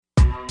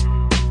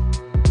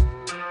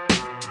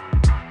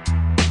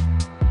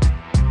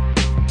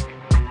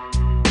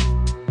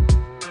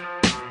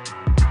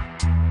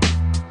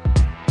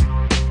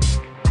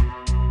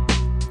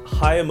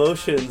high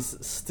emotions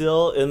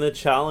still in the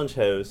challenge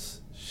house,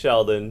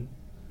 Sheldon.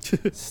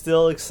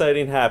 Still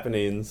exciting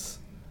happenings.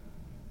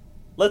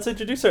 Let's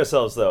introduce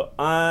ourselves, though.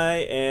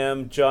 I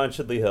am John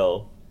Chidley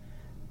Hill.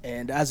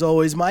 And as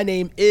always, my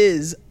name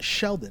is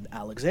Sheldon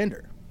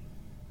Alexander.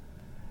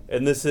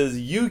 And this is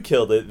You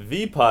Killed It,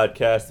 the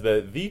podcast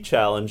about the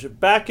challenge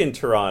back in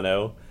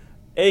Toronto,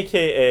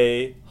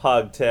 a.k.a.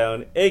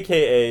 Hogtown,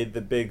 a.k.a.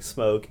 The Big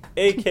Smoke,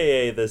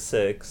 a.k.a. The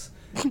Six,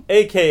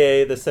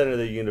 a.k.a. The Center of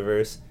the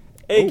Universe,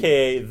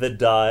 a.k.a. The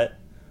Dot.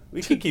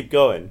 We could keep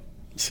going.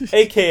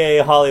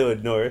 a.k.a.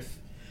 Hollywood North.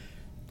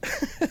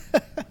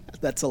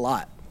 That's a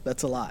lot.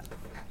 That's a lot.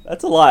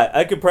 That's a lot.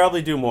 I could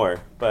probably do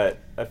more, but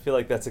I feel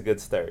like that's a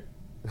good start.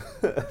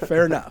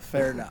 Fair enough.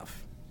 Fair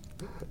enough.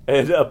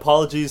 And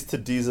apologies to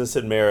Desus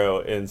and Mero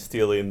in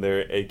stealing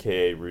their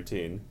AKA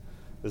routine.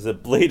 It was a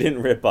blatant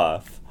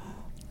ripoff.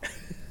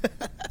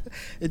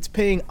 It's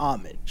paying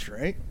homage,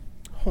 right?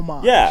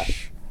 Homage. Yeah.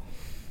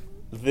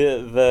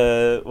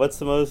 The what's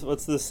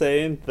the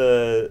saying?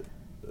 The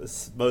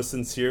most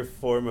sincere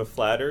form of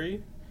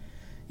flattery?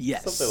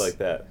 Yes. Something like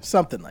that.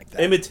 Something like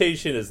that.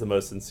 Imitation is the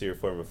most sincere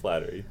form of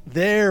flattery.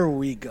 There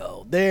we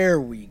go.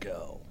 There we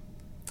go.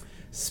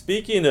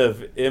 Speaking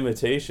of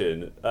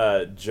imitation,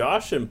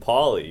 Josh and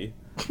Pauly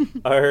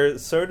are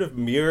sort of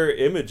mirror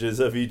images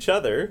of each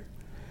other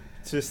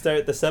to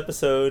start this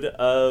episode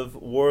of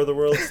War of the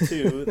Worlds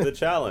 2, The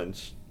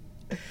Challenge.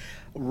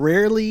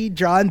 Rarely,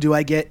 John, do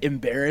I get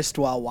embarrassed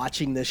while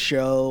watching this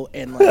show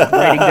and like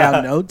writing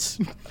down notes.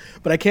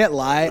 But I can't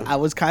lie, I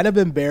was kind of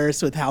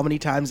embarrassed with how many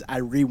times I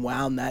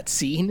rewound that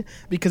scene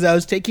because I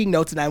was taking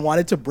notes and I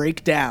wanted to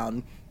break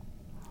down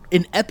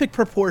in epic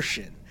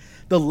proportion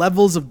the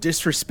levels of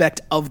disrespect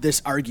of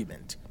this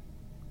argument.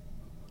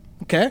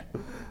 Okay?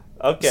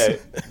 Okay.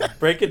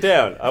 Break it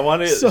down. I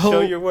want to show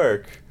your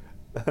work.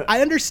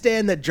 I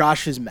understand that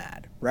Josh is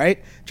mad,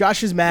 right?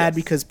 Josh is mad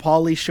because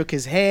Pauly shook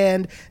his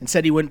hand and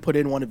said he wouldn't put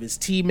in one of his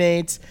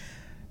teammates.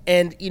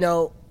 And, you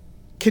know,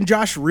 can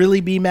Josh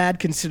really be mad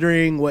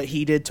considering what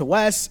he did to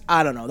Wes?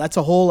 I don't know. That's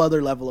a whole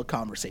other level of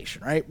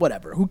conversation, right?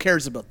 Whatever. Who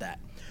cares about that?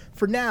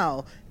 For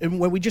now, and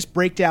when we just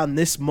break down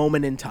this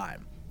moment in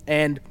time,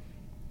 and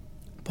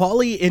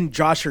Pauly and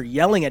Josh are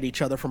yelling at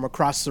each other from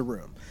across the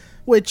room,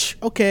 which,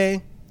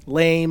 okay,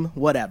 lame,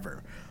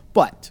 whatever.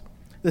 But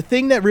the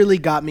thing that really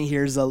got me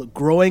here is the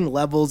growing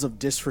levels of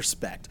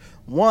disrespect.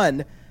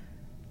 One,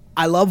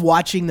 I love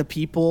watching the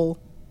people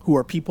who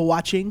are people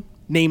watching.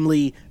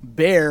 Namely,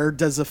 Bear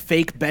does a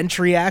fake bench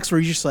reacts where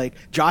he's just like,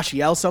 Josh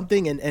yells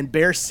something and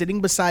Bear's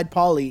sitting beside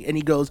Pauly and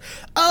he goes,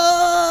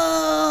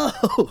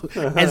 oh,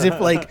 as if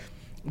like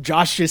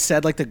Josh just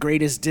said like the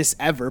greatest diss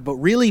ever. But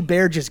really,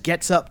 Bear just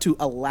gets up to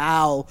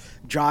allow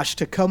Josh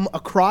to come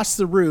across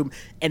the room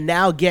and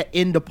now get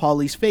into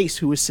Pauly's face,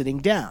 who is sitting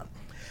down.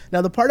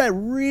 Now, the part I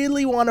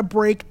really want to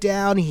break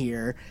down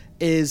here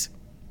is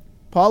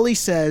Pauly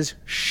says,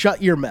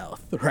 shut your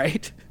mouth,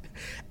 right?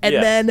 And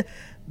then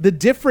the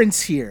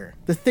difference here,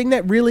 the thing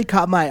that really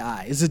caught my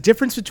eye is the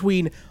difference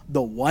between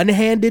the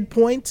one-handed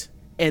point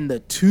and the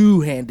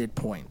two-handed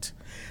point.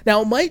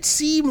 Now, it might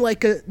seem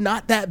like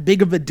not that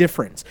big of a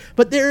difference,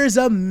 but there is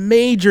a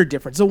major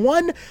difference. The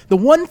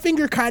one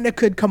finger kind of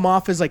could come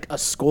off as like a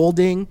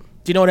scolding.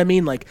 Do you know what I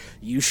mean? Like,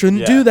 you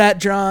shouldn't do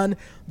that, John.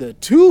 The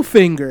two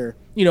finger,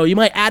 you know, you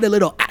might add a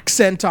little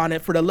accent on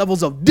it for the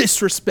levels of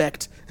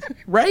disrespect,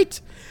 right?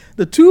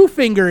 The two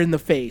finger in the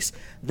face,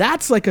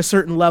 that's like a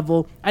certain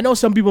level. I know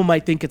some people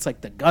might think it's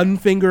like the gun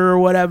finger or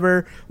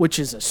whatever, which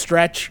is a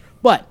stretch,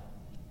 but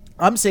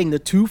I'm saying the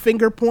two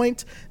finger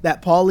point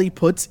that Pauly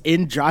puts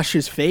in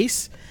Josh's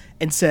face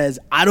and says,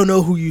 I don't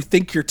know who you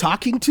think you're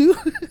talking to.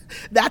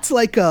 That's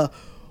like a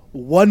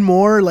one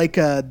more, like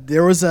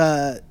there was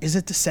is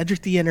it the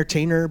Cedric the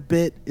Entertainer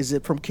bit? Is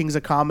it from Kings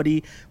of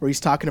Comedy where he's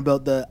talking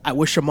about the I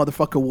wish a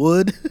motherfucker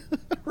would,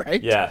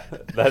 right? Yeah,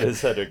 that is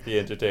Cedric the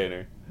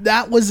Entertainer.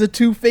 That was the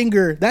two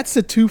finger. That's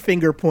the two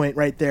finger point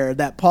right there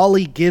that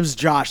Pauly gives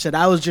Josh that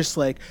I was just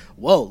like,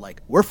 whoa,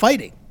 like we're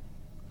fighting.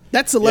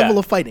 That's the level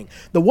of fighting.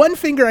 The one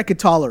finger I could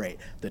tolerate.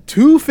 The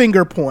two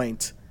finger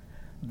point,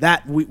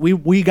 that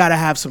we got to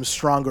have some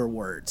stronger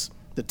words.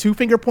 The two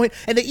finger point,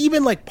 and they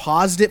even like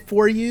paused it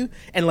for you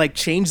and like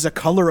changed the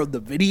color of the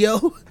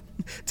video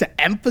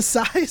to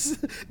emphasize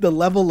the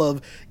level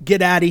of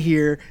get out of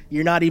here.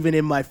 You're not even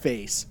in my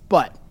face.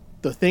 But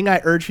the thing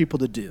I urge people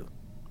to do,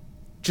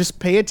 just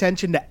pay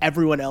attention to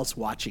everyone else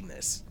watching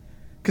this,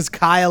 because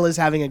Kyle is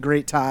having a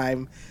great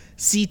time.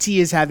 CT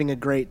is having a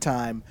great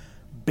time.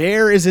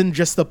 Bear isn't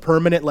just the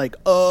permanent like,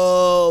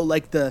 oh,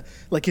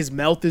 like his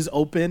mouth is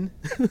open,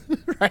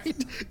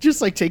 right?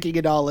 Just like taking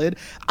it all in.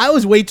 I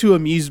was way too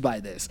amused by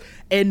this.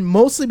 And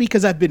mostly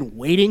because I've been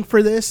waiting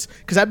for this,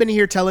 because I've been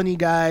here telling you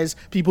guys,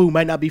 people who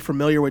might not be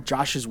familiar with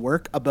Josh's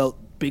work, about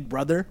Big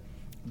Brother.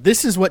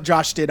 This is what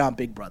Josh did on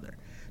Big Brother.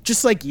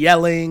 Just like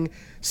yelling,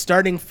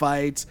 starting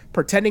fights,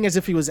 pretending as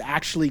if he was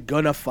actually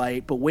gonna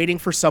fight, but waiting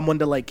for someone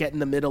to like get in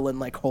the middle and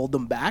like hold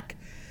them back.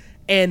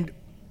 And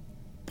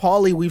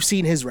Pauly, we've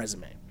seen his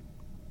resume.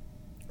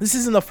 This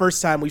isn't the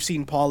first time we've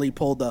seen Pauly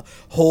pull the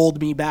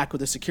hold me back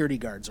with the security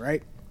guards,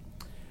 right?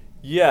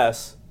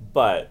 Yes,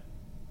 but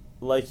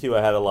like you,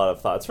 I had a lot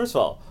of thoughts. First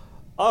of all,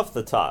 off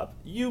the top,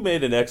 you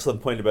made an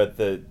excellent point about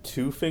the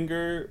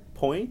two-finger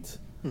point.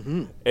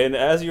 Mm-hmm. And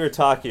as you were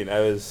talking, I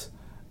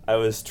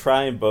was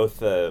trying both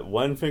the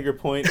one-finger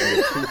point and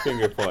the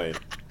two-finger point.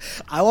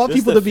 I want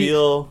Just people to be...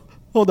 feel...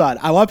 Hold on.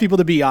 I want people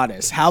to be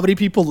honest. How many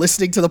people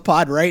listening to the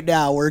pod right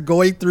now are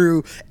going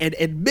through and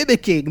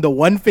mimicking the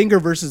one finger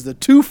versus the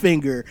two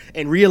finger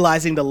and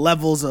realizing the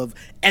levels of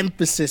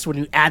emphasis when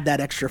you add that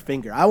extra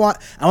finger? I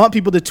want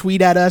people to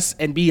tweet at us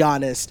and be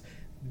honest.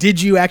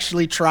 Did you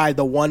actually try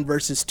the one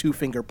versus two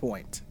finger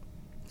point?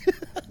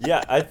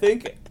 Yeah,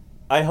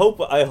 I hope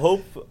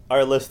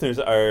our listeners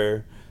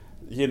are,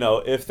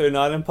 if they're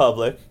not in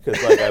public,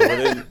 because like I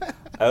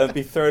wouldn't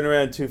be throwing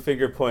around two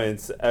finger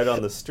points out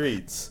on the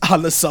streets.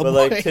 On the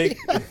subway.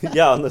 But like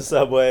on the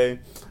subway,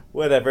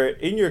 whatever.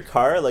 In your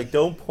car, like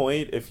don't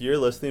point if you're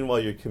listening while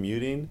you're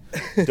commuting.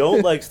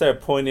 Don't like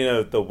start pointing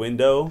out the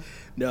window.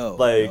 No.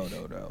 Like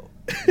No.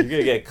 You're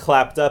gonna get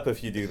clapped up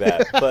if you do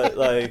that. But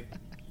like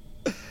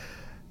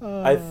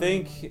I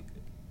think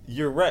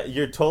you're right.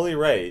 You're totally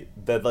right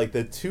that like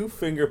the two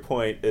finger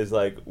point is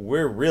like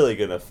we're really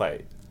gonna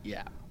fight.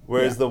 Yeah.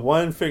 Whereas the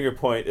one finger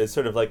point is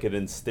sort of like an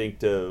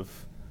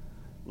instinctive,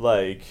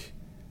 like,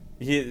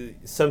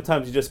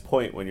 sometimes you just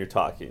point when you're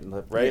talking,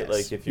 right? Yes.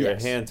 Like if you're a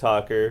hand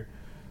talker,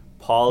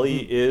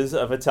 Paulie is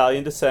of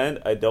Italian descent.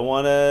 I don't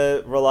want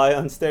to rely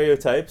on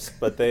stereotypes,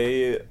 but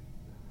they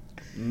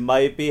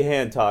might be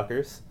hand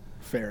talkers.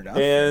 Fair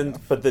enough.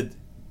 But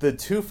the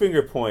two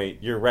finger point,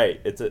 you're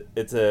right. It's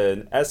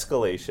an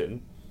escalation.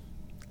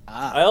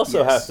 I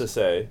also have to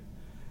say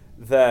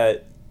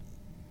that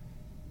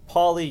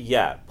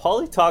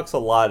Paulie talks a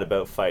lot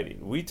about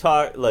fighting. We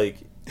talk like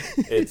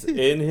it's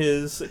in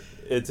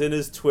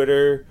his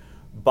Twitter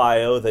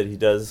bio that he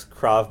does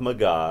Krav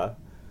Maga.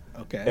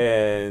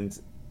 Okay. And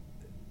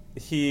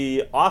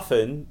he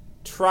often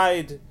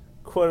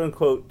quote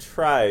unquote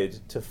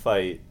tried to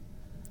fight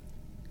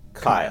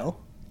Kyle.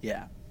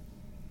 Yeah.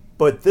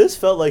 But this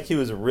felt like he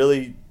was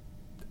really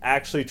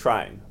actually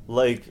trying.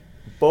 Like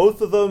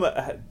both of them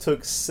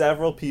took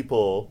several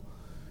people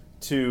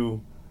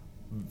to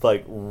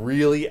like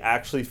really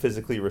actually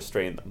physically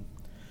restrain them.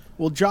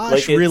 Well,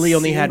 Josh really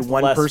only had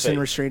one person fake.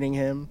 Restraining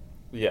him.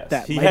 Yes,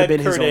 that he might had have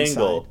been Kurt his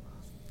own Angle.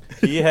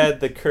 side. He had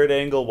the Kurt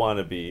Angle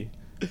wannabe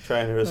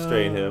trying to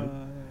restrain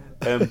him,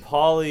 and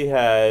Paulie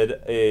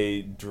had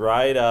a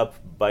dried up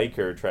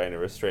biker trying to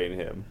restrain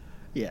him.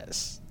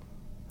 Yes,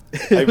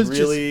 It was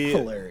just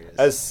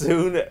hilarious.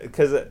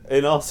 Because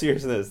in all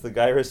seriousness, the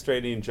guy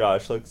restraining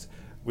Josh looks.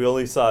 We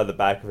only saw the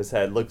back of his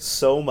head. Looked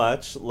so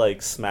much like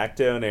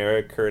SmackDown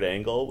era Kurt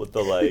Angle with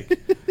the like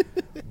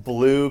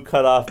blue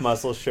cut off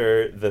muscle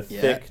shirt, the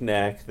thick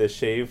neck, the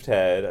shaved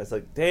head. I was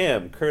like,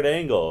 damn, Kurt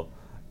Angle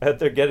out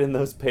there getting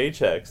those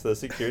paychecks, those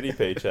security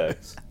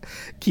paychecks.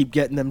 Keep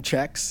getting them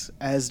checks,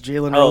 as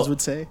Jalen Rose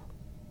would say.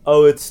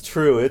 Oh, it's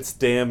true. It's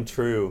damn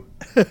true.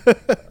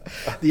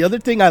 The other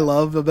thing I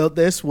love about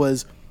this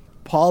was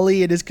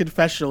Paulie in his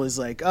confessional is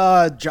like,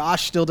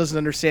 Josh still doesn't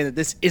understand that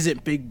this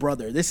isn't Big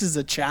Brother. This is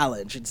a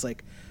challenge. It's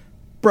like,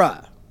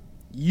 bruh,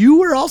 you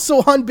were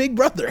also on Big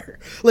Brother.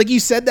 Like, you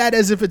said that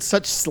as if it's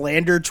such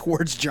slander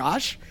towards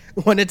Josh,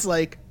 when it's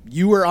like,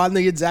 you were on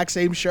the exact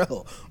same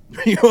show.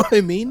 You know what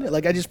I mean?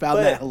 Like, I just found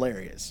that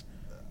hilarious.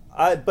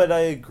 But I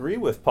agree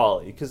with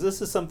Paulie, because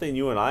this is something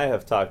you and I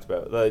have talked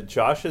about.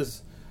 Josh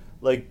is,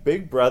 like,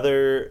 Big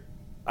Brother,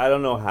 I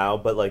don't know how,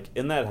 but, like,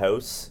 in that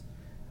house,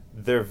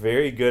 they're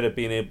very good at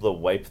being able to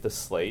wipe the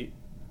slate,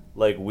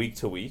 like, week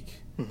to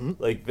week. Mm-hmm.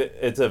 Like,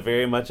 it's a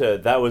very much a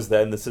that was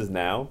then, this is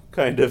now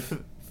kind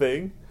of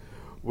thing.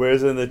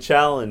 Whereas in the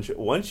challenge,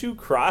 once you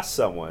cross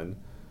someone,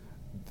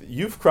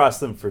 you've crossed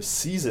them for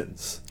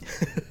seasons.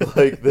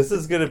 Like, this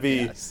is going to be...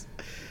 Yes.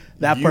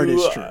 That part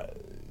is true.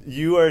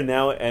 You are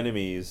now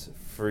enemies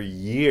for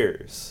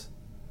years.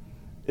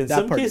 In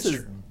some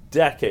cases,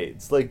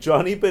 decades. Like,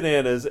 Johnny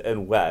Bananas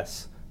and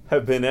Wes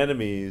have been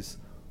enemies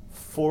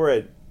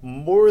for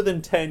more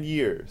than 10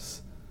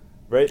 years.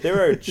 Right?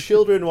 There are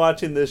children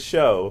watching this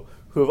show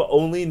who have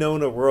only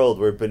known a world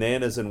where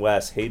Bananas and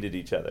Wes hated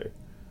each other.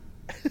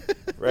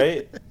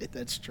 Right?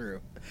 That's true.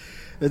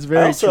 That's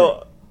very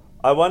true.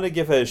 I want to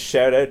give a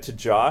shout out to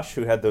Josh,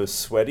 who had those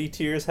sweaty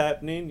tears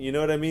happening. You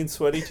know what I mean?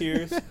 Sweaty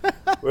tears?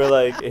 Where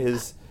like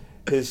his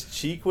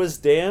cheek was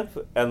damp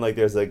and like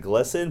there's a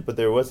glisten, but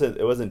it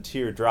wasn't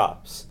tear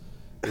drops.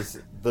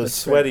 Those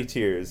sweaty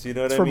tears, you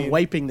know what I mean? It's from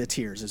wiping the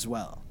tears as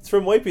well. It's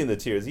from wiping the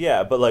tears,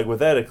 yeah, but like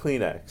without a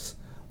Kleenex.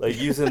 Like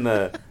using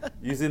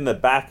the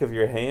back of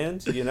your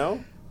hand, you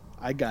know?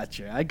 I got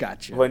you.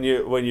 When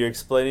you're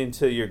explaining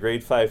to your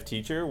grade 5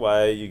 teacher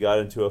why you got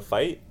into a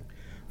fight.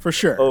 For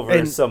sure.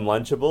 Over some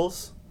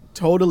Lunchables.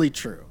 Totally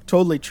true.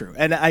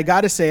 And I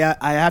got to say,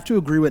 I have to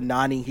agree with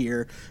Nani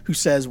here, who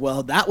says,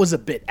 well, that was a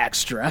bit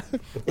extra.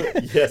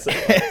 Yes,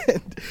 it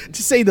was.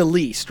 To say the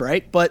least,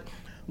 right? But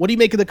what do you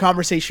make of the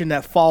conversation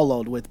that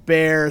followed with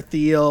Bear,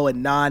 Theo,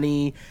 and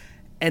Nani?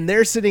 And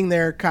they're sitting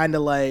there kind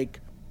of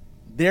like,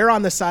 they're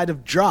on the side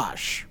of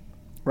Josh,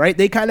 right?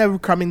 They kind of are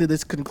coming to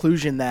this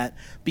conclusion that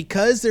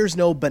because there's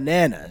no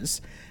bananas,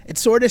 it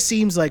sort of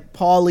seems like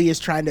Paulie is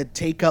trying to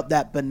take up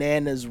that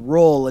bananas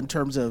role in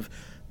terms of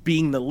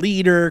being the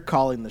leader,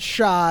 calling the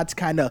shots,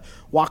 kind of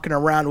walking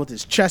around with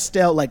his chest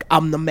out like,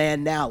 I'm the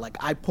man now, like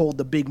I pulled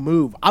the big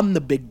move, I'm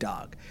the big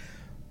dog.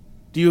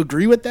 Do you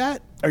agree with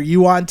that? Are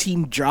you on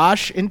Team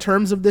Josh in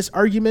terms of this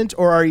argument,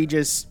 or are you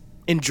just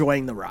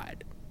enjoying the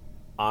ride?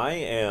 I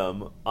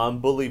am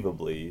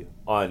unbelievably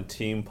on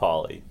Team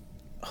Paulie.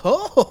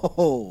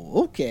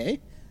 Oh, okay.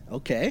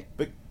 Okay.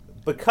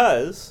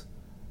 Because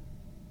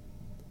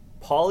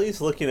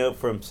Paulie's looking out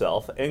for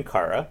himself and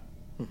Kara.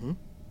 Mm-hmm.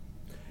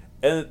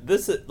 And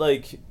this is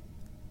like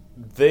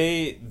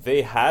they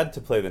had to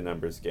play the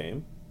numbers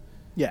game.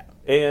 Yeah.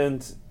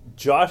 And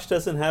Josh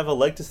doesn't have a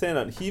leg to stand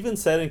on. He even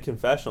said in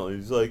confessional,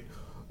 he's like,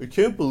 I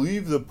can't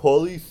believe that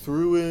Paulie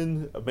threw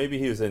in, maybe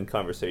he was in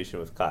conversation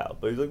with Kyle,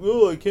 but he's like,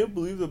 oh, I can't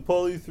believe that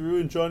Paulie threw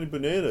in Johnny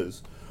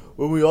Bananas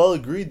when we all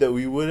agreed that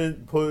we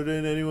wouldn't put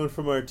in anyone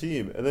from our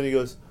team. And then he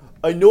goes,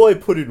 I know I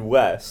put in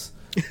Wes.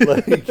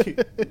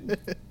 Like,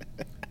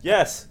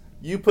 yes,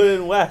 you put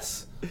in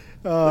Wes.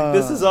 Like,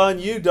 this is on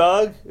you,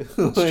 dog.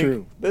 Like, it's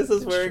true. This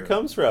is where it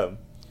comes from.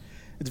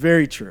 It's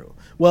very true.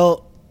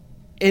 Well,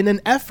 in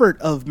an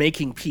effort of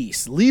making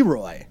peace,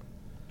 Leroy,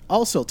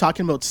 also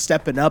talking about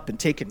stepping up and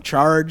taking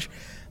charge,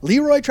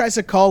 Leroy tries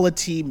to call a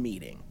team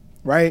meeting,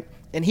 right?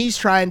 And he's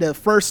trying to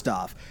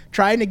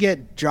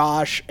get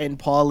Josh and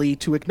Paulie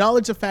to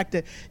acknowledge the fact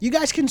that you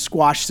guys can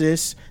squash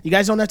this. You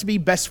guys don't have to be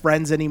best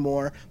friends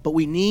anymore, but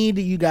we need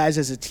you guys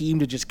as a team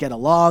to just get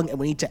along, and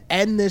we need to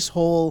end this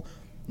whole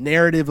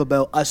narrative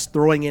about us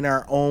throwing in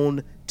our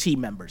own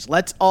team members.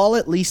 Let's all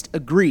at least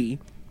agree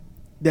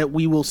that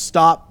we will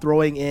stop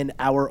throwing in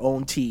our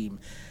own team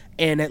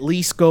and at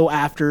least go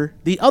after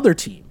the other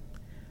team.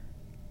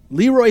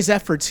 Leroy's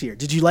efforts here.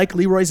 Did you like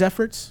Leroy's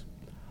efforts?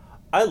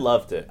 I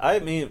loved it. I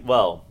mean,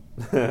 well,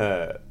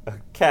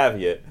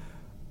 caveat.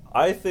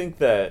 I think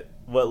that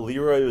what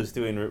Leroy was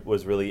doing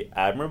was really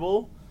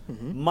admirable.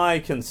 Mm-hmm. My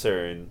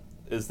concern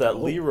is that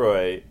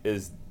Leroy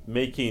is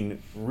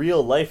making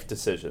real life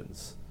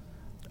decisions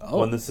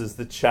when this is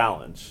the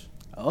challenge.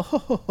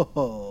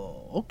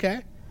 Oh,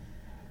 okay.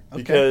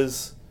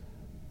 Because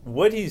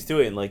what he's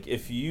doing, like,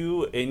 if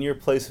you, in your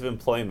place of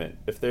employment,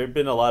 if there had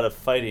been a lot of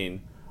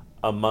fighting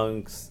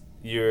amongst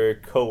your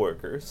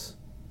coworkers.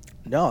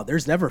 No,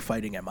 there's never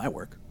fighting at my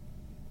work.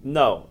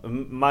 No,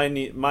 mine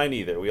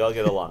either. We all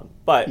get along.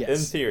 But yes.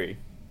 In theory,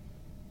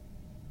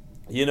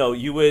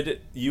 you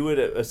would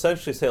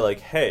essentially say, like,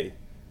 hey,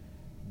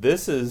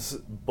 this is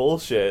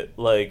bullshit.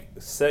 Like,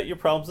 set your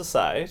problems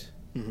aside.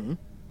 Mm-hmm.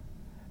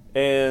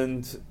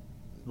 And,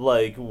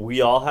 like, we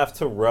all have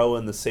to row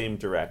in the same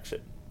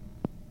direction.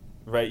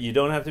 Right? You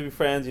don't have to be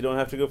friends. You don't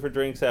have to go for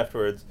drinks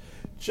afterwards.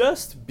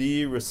 Just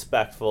be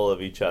respectful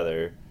of each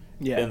other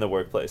in the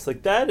workplace.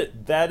 Like,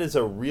 that is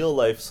a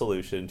real-life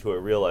solution to a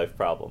real-life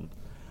problem.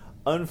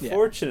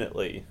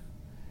 Unfortunately,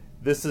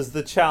 this is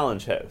the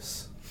challenge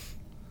house.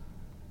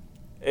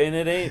 And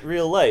it ain't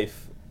real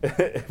life.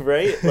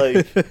 Right?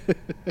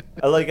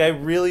 Like, I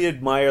really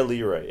admire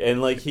Leroy.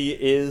 And, like, he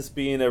is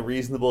being a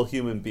reasonable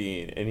human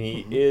being. And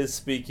he is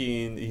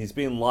speaking, he's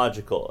being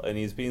logical. And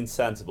he's being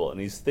sensible. And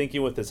he's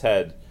thinking with his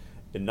head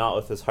and not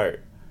with his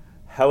heart.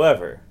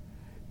 However,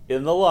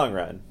 in the long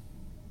run,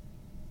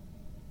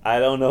 I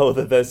don't know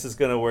that this is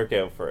going to work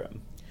out for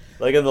him.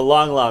 Like, in the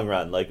long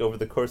run, like, over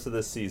the course of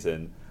this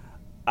season,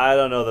 I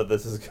don't know that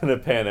this is going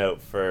to pan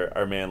out for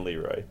our man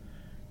Leroy.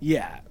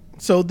 Yeah.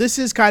 So this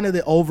is kind of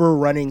the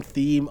overrunning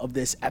theme of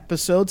this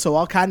episode. So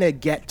I'll kind of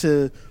get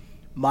to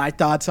my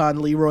thoughts on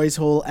Leroy's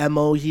whole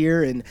MO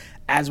here. And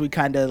as we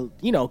kind of,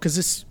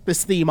 because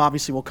this theme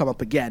obviously will come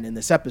up again in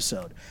this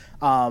episode.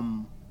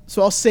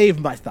 So I'll save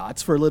my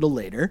thoughts for a little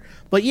later.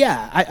 But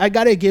yeah, I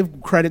got to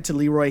give credit to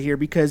Leroy here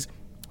because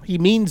he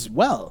means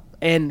well.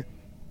 And,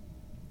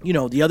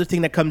 the other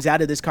thing that comes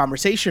out of this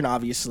conversation,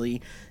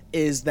 obviously,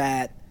 is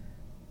that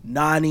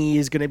Nany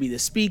is going to be the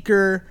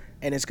speaker,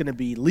 and it's going to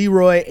be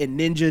Leroy and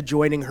Ninja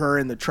joining her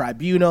in the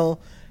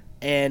tribunal.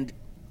 And,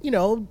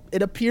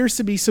 it appears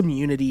to be some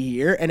unity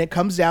here, and it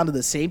comes down to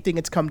the same thing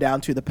it's come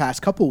down to the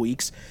past couple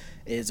weeks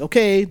is,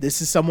 okay,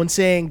 this is someone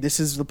saying this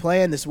is the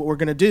plan, this is what we're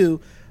going to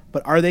do,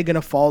 but are they going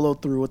to follow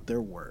through with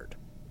their word?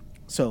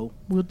 So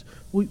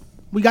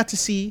we got to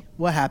see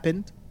what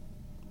happened,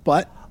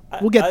 but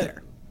we'll get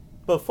there.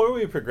 Before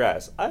we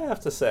progress, I have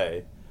to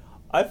say,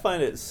 I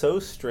find it so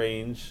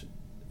strange.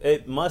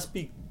 It must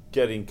be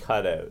getting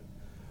cut out.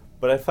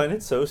 But I find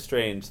it so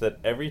strange that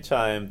every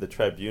time the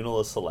tribunal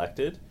is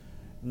selected,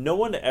 no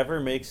one ever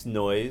makes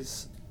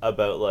noise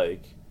about,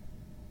 like,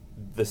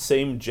 the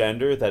same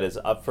gender that is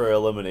up for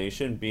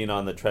elimination being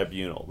on the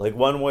tribunal. Like,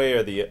 one way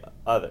or the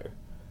other.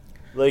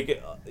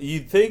 Like,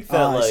 you'd think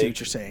that, I see what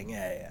you're saying.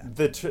 Yeah.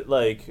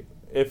 Like,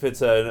 if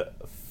it's a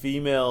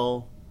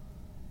female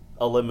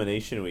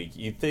elimination week,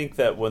 you'd think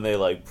that when they,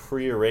 like,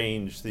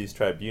 prearrange these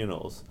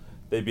tribunals,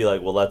 they'd be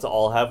like, well, let's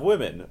all have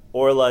women.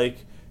 Or,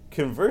 like,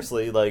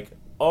 conversely, like,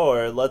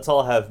 or let's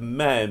all have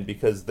men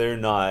because they're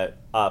not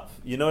up.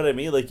 You know what I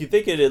mean? Like, you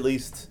think it at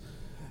least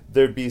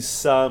there'd be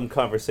some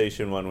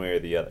conversation one way or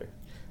the other.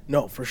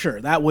 No, for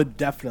sure. That would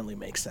definitely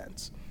make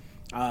sense.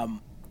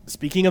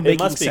 Speaking of It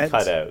making must be sense,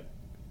 cut out.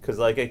 Because,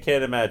 like, I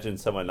can't imagine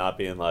someone not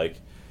being like,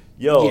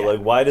 yo, Yeah. like,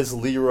 why does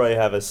Leroy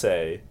have a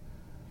say?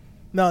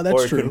 no,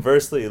 that's Or true.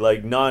 conversely,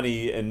 like,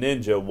 Nani and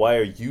Ninja, why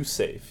are you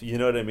safe? You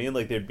know what I mean?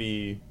 Like, there'd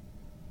be...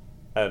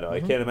 I don't know.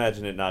 Mm-hmm. I can't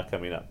imagine it not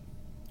coming up.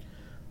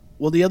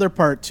 Well, the other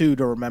part too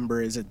to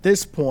remember is at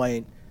this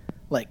point,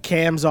 like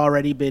Cam's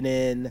already been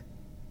in,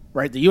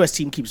 right? The U.S.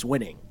 team keeps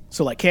winning,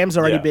 so like Cam's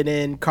already Yeah. been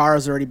in,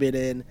 Kara's already been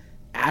in,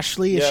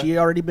 Ashley has Yeah. she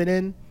already been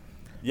in,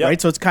 Yep.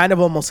 right? So it's kind of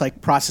almost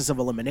like process of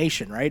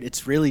elimination, right?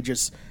 It's really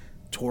just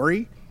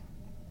Tori.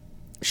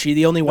 She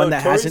the only one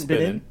that Tori's hasn't been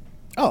been in. in.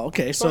 Oh,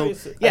 okay. So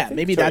Tori's- I yeah, think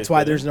maybe Tori's that's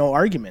why been there's in. no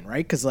argument,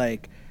 right? Because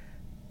like,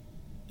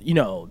 you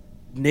know,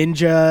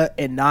 Ninja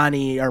and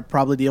Nani are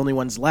probably the only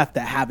ones left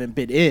that haven't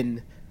been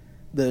in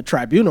the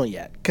tribunal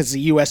yet, because the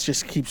U.S.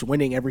 just keeps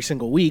winning every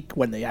single week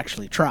when they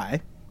actually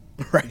try,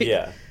 right?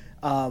 Yeah.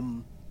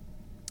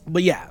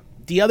 But yeah,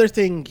 the other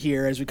thing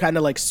here is we kind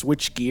of like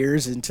switch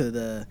gears into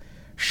the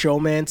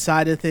showman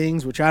side of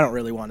things, which I don't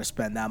really want to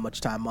spend that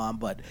much time on,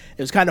 but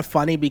it was kind of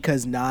funny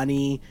because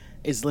Nani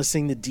is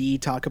listening to Dee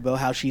talk about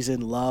how she's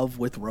in love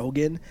with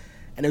Rogan.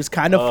 And it was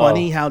kind of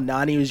funny how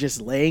Nani was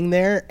just laying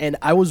there, and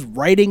I was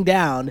writing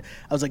down,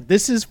 I was like,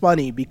 this is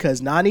funny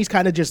because Nani's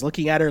kind of just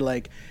looking at her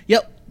like,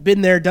 yep,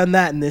 been there, done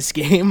that in this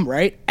game,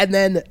 right? And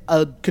then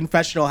a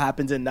confessional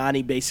happens and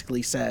Nani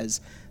basically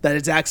says that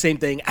exact same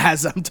thing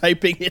as I'm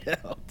typing it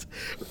out,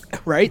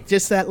 right?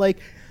 Just that like,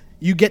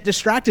 you get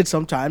distracted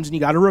sometimes and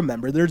you got to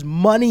remember there's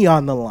money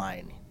on the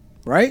line,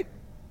 right?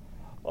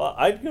 Well,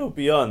 I'd go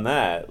beyond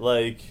that.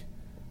 Like,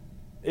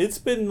 it's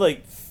been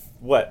like,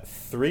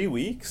 3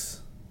 weeks?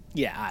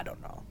 Yeah, I don't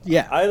know.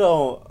 Yeah.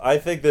 I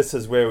think this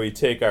is where we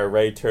take our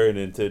right turn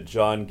into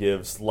John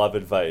gives love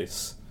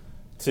advice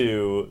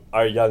to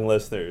our young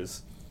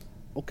listeners.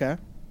 Okay.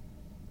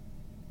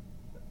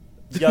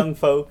 Young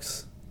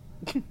folks,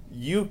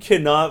 you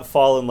cannot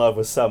fall in love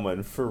with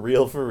someone for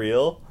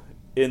real,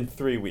 in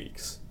 3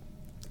 weeks.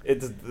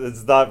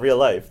 It's not real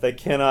life. That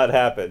cannot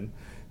happen.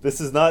 This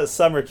is not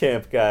summer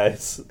camp,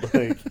 guys.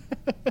 Like,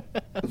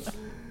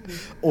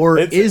 Or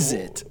It's- is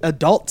it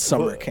adult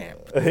summer camp?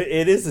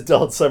 it is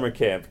adult summer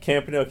camp.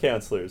 Camp no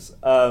counselors.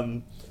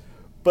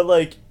 But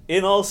like,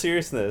 in all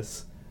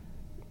seriousness,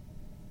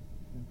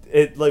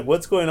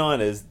 what's going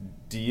on is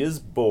Dee is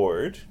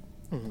bored.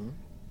 Mm-hmm.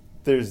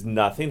 There's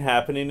nothing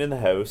happening in the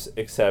house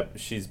except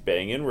she's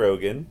banging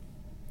Rogan.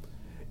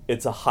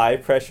 It's a high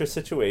pressure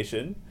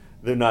situation.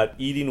 They're not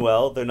eating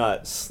well. They're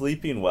not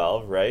sleeping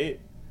well, right?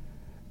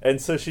 And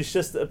so she's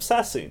just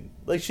obsessing.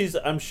 Like,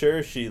 I'm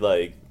sure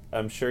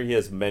he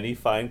has many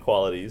fine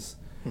qualities.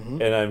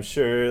 Mm-hmm. And I'm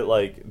sure,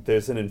 like,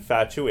 there's an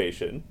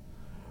infatuation.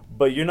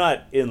 But you're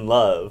not in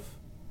love.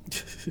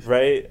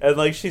 Right? And,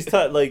 like, she's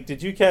like,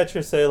 did you catch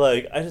her say,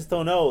 like, I just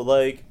don't know.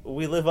 Like,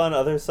 we live on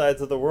other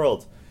sides of the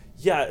world.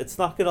 Yeah, it's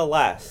not going to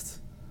last.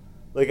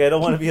 Like, I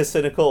don't want to be a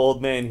cynical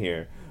old man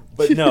here.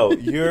 But no,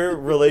 your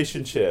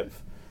relationship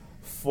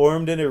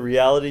formed in a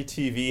reality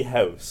TV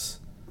house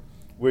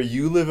where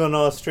you live in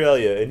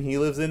Australia and he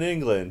lives in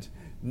England.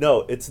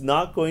 No, it's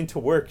not going to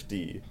work,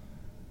 Dee.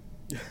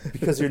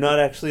 Because you're not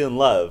actually in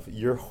love.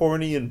 You're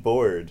horny and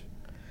bored.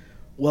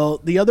 Well,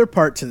 the other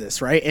part to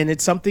this, right, and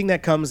it's something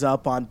that comes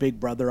up on Big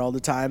Brother all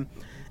the time,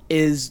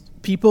 is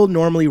people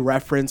normally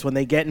reference when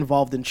they get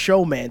involved in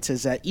showmance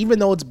is that even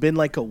though it's been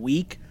like a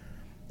week,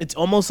 it's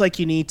almost like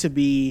you need to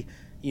be,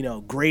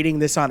 grading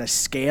this on a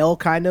scale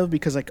kind of,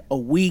 because like a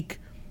week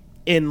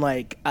in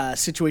like a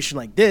situation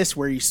like this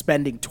where you're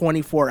spending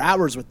 24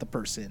 hours with the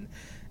person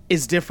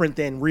is different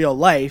than real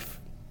life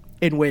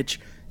in which,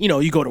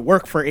 you go to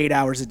work for 8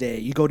 hours a day,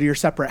 you go to your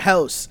separate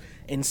house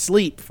and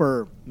sleep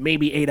for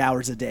maybe 8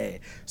 hours a day.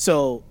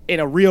 So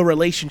in a real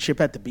relationship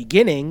at the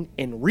beginning,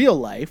 in real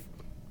life,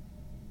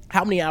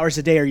 how many hours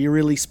a day are you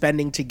really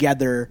spending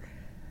together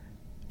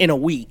in a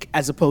week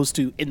as opposed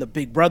to in the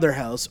Big Brother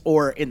house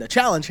or in the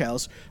Challenge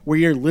house where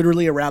you're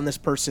literally around this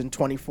person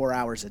 24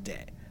 hours a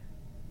day?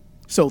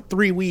 So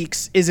 3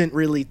 weeks isn't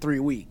really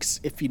 3 weeks,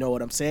 if you know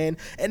what I'm saying.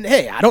 And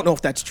hey, I don't know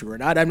if that's true or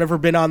not. I've never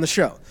been on the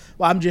show.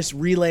 Well, I'm just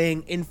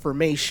relaying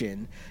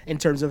information in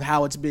terms of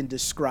how it's been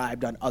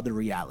described on other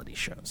reality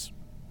shows.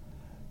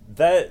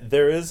 That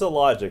there is a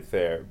logic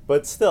there,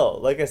 but still,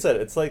 like I said,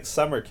 it's like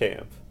summer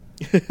camp.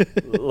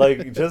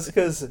 Like, just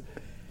because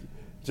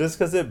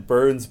it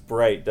burns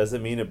bright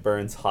doesn't mean it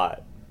burns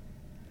hot.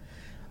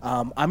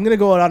 I'm going to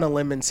go out on a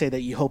limb and say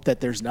that you hope that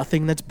there's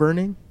nothing that's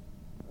burning.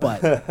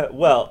 But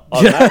Well,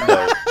 on that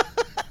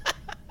note,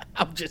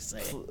 I'm just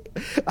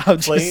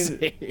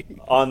saying.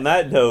 on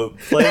that note,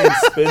 playing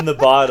spin the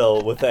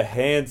bottle with a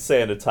hand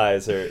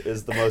sanitizer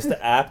is the most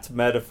apt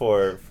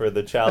metaphor for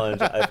the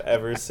challenge I've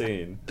ever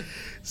seen.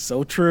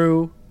 So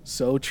true.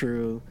 So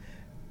true.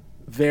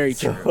 Very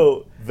true.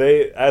 So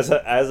they, as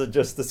I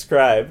just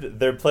described,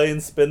 they're playing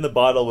spin the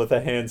bottle with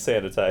a hand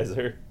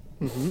sanitizer,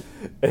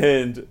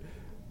 and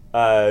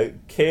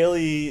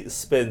Kaylee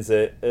spins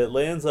it. It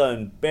lands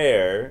on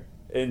Bear,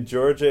 and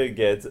Georgia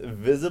gets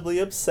visibly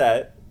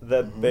upset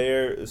that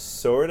Bear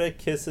sort of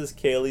kisses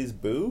Kaylee's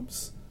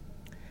boobs?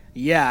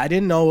 Yeah, I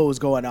didn't know what was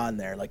going on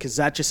there. Like, is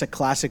that just a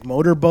classic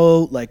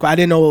motorboat? Like, I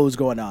didn't know what was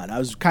going on. I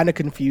was kind of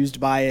confused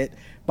by it,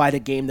 by the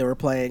game they were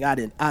playing. I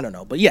don't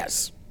know. But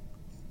yes,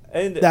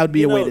 And that would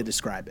be a way to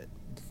describe it.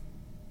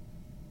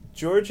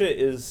 Georgia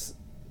is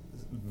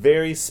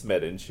very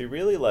smitten. She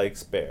really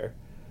likes Bear.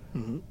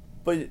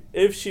 But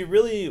if she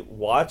really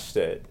watched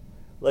it,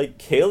 like,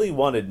 Kaylee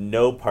wanted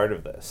no part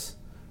of this.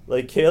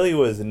 Like, Kaylee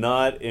was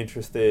not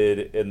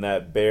interested in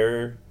that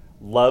Bear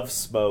love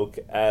smoke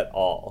at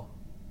all.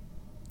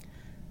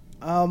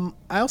 I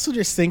also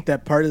just think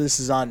that part of this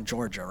is on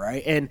Georgia,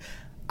 right? And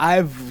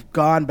I've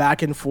gone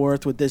back and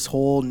forth with this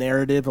whole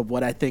narrative of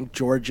what I think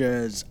Georgia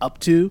is up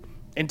to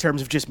in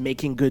terms of just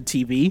making good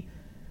TV,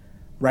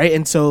 right?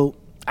 And so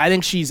I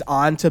think she's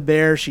on to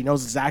Bear. She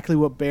knows exactly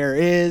what Bear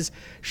is.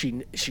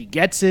 She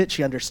gets it.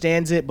 She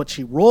understands it, but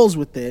she rolls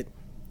with it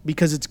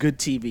because it's good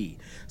TV.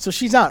 So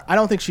she's not, I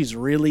don't think she's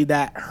really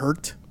that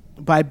hurt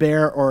by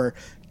Bear or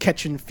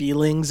catching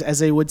feelings, as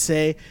they would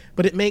say,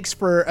 but it makes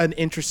for an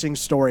interesting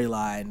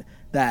storyline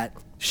that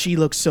she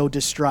looks so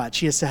distraught.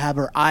 She has to have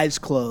her eyes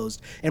closed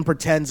and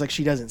pretends like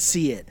she doesn't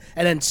see it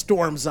and then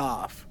storms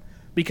off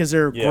because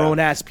they're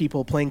grown-ass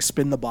people playing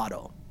spin the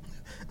bottle.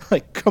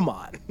 Like, come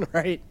on,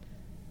 right?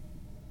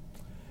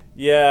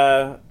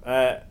 Yeah,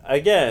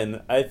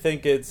 again, I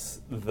think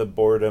it's the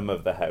boredom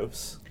of the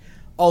house.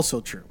 Also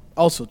true.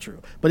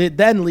 But it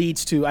then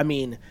leads to, I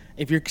mean,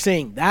 if you're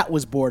saying that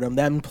was boredom,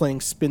 them playing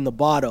spin the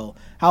bottle,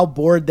 how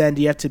bored then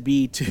do you have to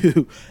be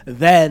to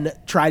then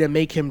try to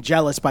make him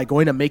jealous by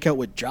going to make out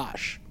with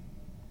Josh?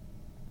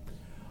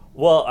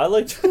 Well, I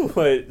liked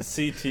what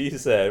CT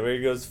said, where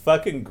he goes,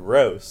 fucking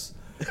gross.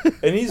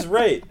 And he's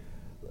right.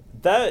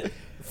 That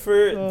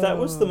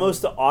was the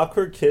most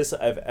awkward kiss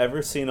I've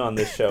ever seen on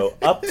this show,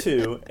 up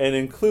to and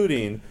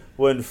including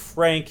when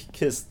Frank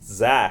kissed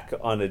Zach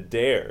on a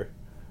dare.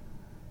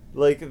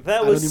 Like,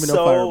 that was so... I don't even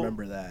know if I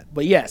remember that.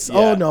 But yes. Yeah.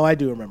 Oh, no, I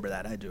do remember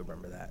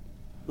that.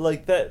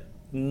 Like, that,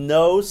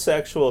 no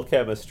sexual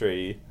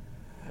chemistry.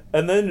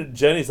 And then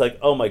Jenny's like,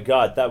 oh my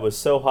god, that was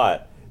so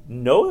hot.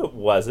 No, it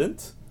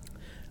wasn't.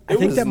 I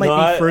think that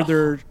might be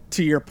further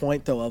to your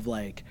point, though, of,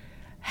 like,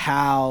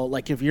 how,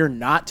 like, if you're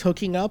not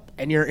hooking up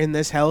and you're in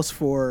this house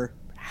for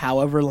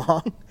however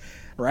long,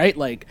 right?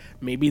 Like,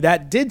 maybe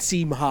that did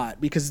seem hot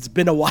because it's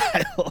been a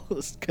while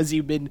because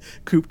you've been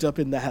cooped up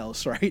in the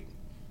house, right?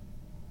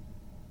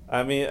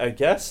 I mean, I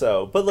guess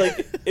so. But,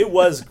 like, it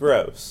was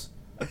gross,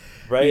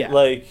 right? Yeah.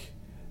 Like,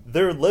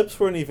 their lips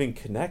weren't even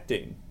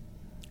connecting.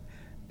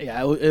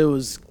 Yeah, it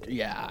was,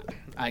 yeah.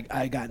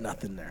 I got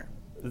nothing there.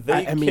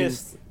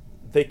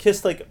 They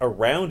kissed, like,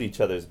 around each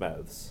other's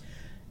mouths.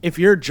 If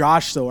you're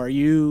Josh, though, are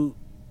you...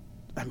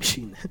 I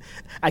mean,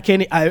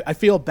 I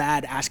feel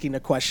bad asking the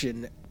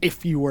question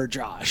if you were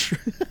Josh.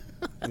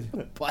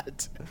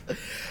 But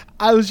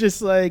I was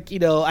just like, you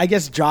know, I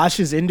guess Josh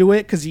is into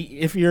it because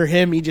if you're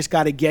him, you just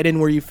got to get in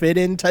where you fit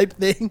in type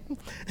thing.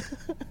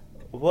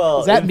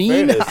 Well, is that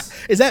mean? Fairness,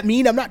 is that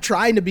mean? I'm not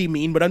trying to be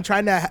mean, but I'm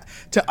trying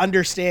to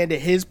understand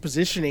his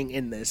positioning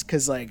in this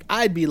because, like,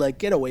 I'd be like,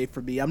 get away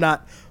from me. I'm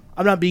not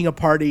being a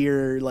part of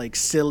your, like,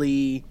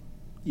 silly,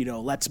 you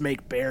know, let's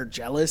make Bear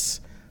jealous,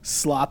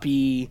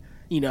 sloppy,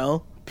 you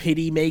know,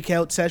 pity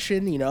makeout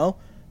session. You know,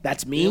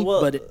 that's me. Yeah,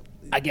 well, but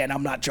again,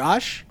 I'm not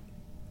Josh.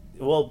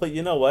 Well, but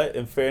you know what?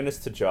 In fairness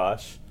to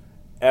Josh,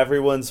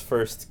 everyone's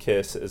first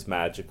kiss is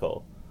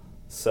magical.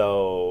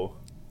 So...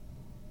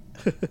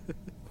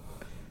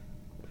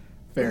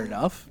 Fair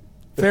enough.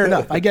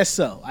 I guess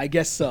so,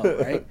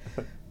 right?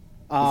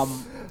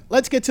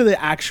 Let's get to the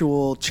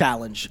actual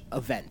challenge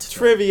event.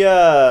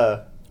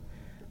 Trivia!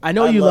 I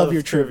know you love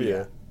your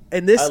trivia.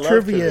 And this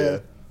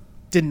trivia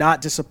did not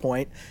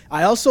disappoint.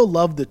 I also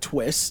love the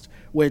twist,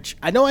 which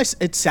I know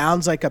it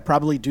sounds like I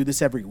probably do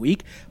this every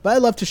week, but I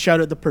love to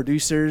shout out the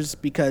producers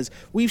because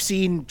we've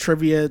seen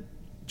trivia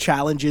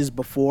challenges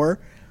before,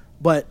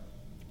 but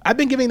I've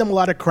been giving them a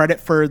lot of credit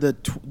for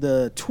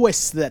the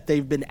twists that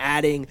they've been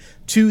adding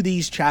to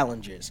these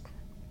challenges.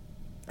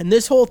 And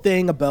this whole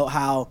thing about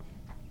how,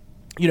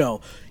 you know,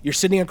 you're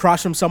sitting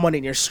across from someone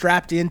and you're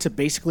strapped into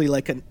basically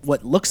like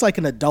what looks like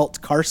an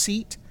adult car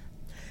seat,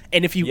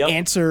 and if you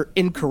answer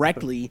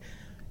incorrectly,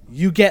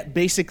 you get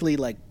basically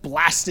like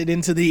blasted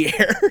into the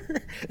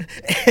air.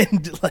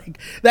 And like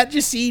that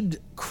just seemed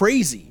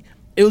crazy.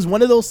 It was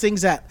one of those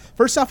things that,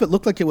 first off, it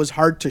looked like it was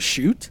hard to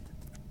shoot,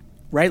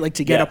 right? Like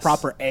to get a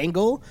proper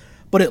angle,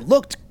 but it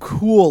looked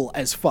cool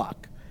as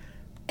fuck.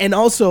 And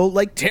also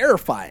like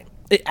terrifying.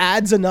 It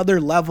adds another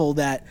level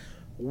that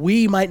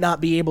we might not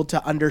be able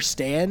to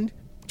understand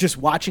just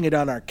watching it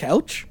on our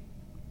couch.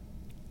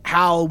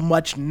 How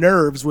much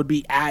nerves would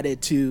be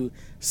added to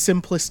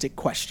simplistic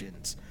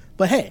questions.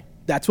 But hey,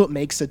 that's what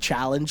makes a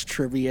challenge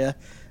trivia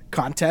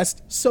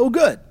contest so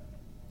good,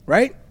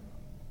 right?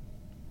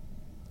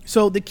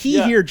 So the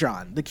key here,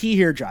 John,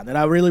 that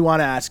I really want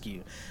to ask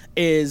you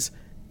is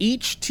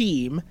each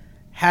team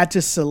had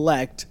to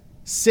select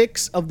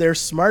 6 of their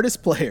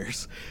smartest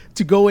players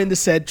to go into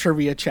said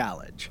trivia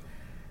challenge.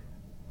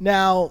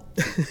 Now,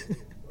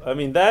 I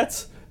mean,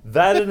 that's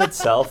That in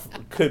itself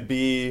could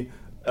be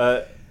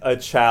a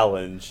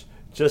challenge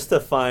just to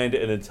find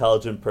an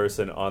intelligent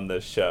person on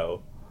this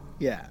show.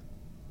 Yeah.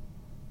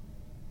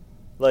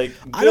 Like,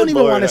 I don't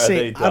even want to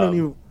say. I don't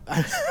even.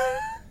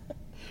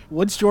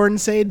 What's Jordan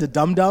say? The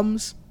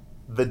dum-dums?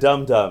 The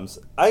dum-dums.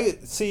 I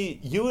see,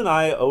 you and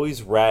I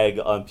always rag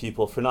on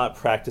people for not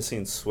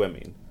practicing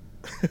swimming.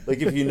 Like,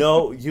 if you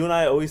know, you and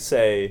I always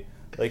say,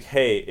 like,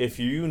 hey, if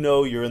you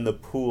know you're in the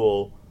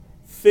pool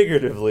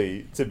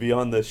figuratively to be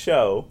on the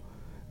show,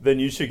 then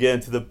you should get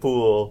into the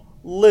pool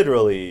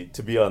literally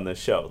to be on the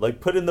show.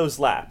 Like, put in those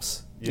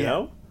laps, you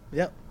know?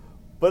 Yep.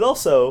 But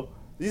also,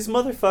 these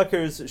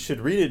motherfuckers should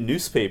read a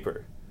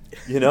newspaper,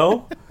 you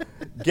know?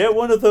 Get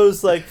one of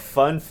those, like,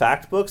 fun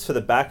fact books for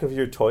the back of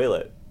your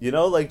toilet. You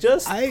know, like,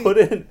 just put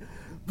in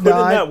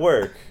that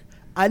work.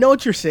 I know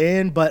what you're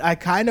saying, but I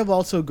kind of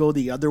also go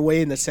the other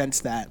way in the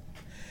sense that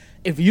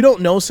if you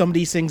don't know some of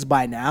these things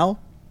by now,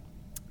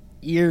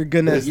 you're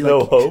gonna... There's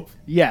no hope?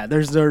 Yeah,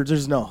 there's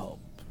no hope,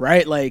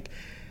 right? Like,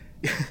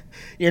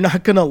 you're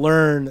not gonna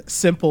learn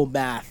simple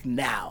math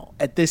now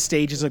at this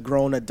stage as a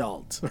grown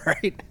adult,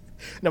 right?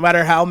 No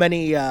matter how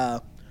many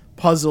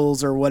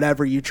puzzles or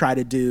whatever you try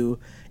to do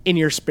in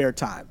your spare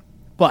time.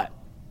 But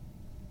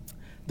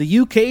the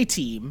UK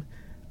team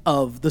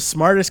of the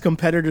smartest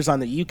competitors on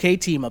the UK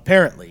team,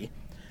 apparently,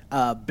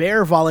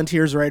 Bear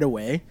volunteers right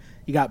away.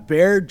 You got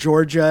Bear,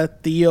 Georgia,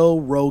 Theo,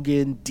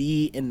 Rogan,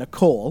 Dee, and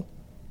Nicole.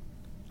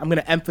 I'm going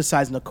to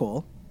emphasize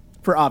Nicole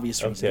for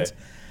obvious reasons.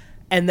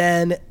 And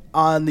then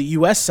on the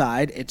US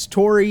side, it's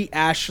Tori,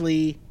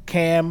 Ashley,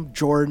 Cam,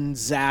 Jordan,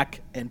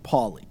 Zach, and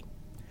Paulie.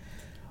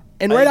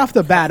 And right off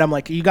the bat, I'm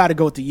like, you got to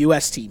go with the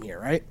US team here,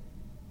 right?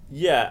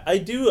 Yeah, I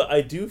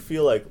do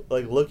feel like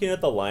looking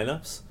at the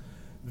lineups,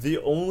 the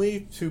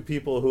only two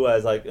people who I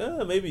was like,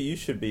 maybe you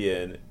should be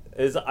in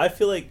is I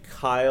feel like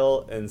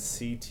Kyle and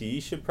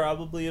CT should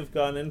probably have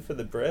gone in for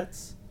the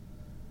Brits.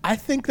 I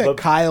think that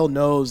Kyle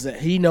knows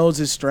that he knows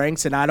his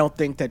strengths, and I don't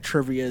think that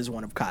trivia is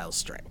one of Kyle's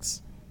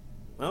strengths.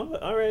 Oh,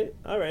 all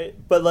right.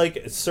 But,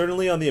 like,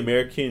 certainly on the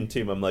American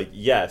team, I'm like,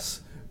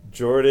 yes,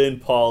 Jordan,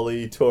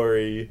 Paulie,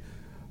 Tori,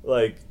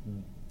 like,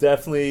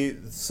 definitely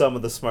some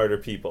of the smarter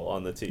people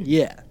on the team.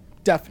 Yeah,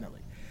 definitely.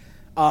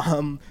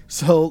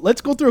 So let's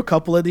go through a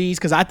couple of these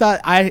because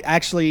I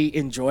actually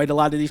enjoyed a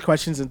lot of these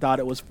questions and thought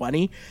it was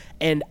funny.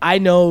 And I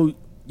know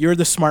you're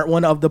the smart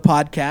one of the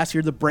podcast.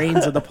 You're the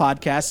brains of the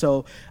podcast.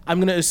 So I'm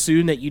going to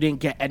assume that you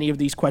didn't get any of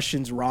these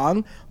questions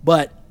wrong,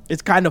 but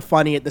it's kind of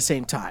funny at the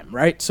same time,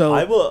 right? So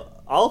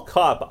I'll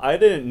cop. I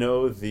didn't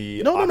know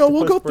the No,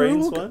 we'll go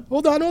through. Hold on.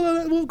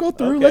 We'll go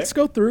through. Okay. Let's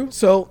go through.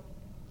 So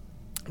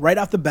right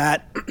off the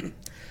bat,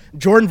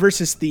 Jordan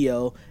versus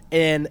Theo,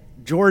 and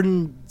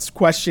Jordan's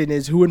question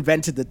is, who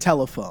invented the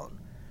telephone?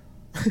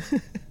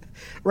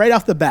 Right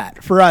off the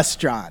bat, for us,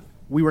 John,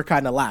 we were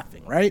kind of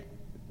laughing, right?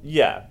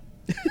 Yeah,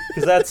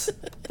 because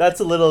that's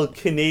a little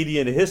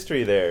Canadian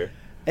history there.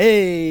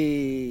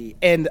 Hey,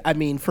 and I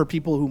mean, for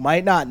people who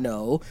might not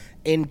know,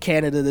 in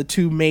Canada, the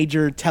two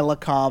major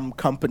telecom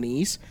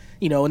companies,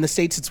 you know, in the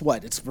States, it's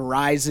what? It's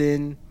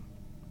Verizon,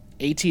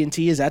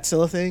 AT&T. Is that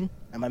still a thing?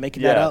 Am I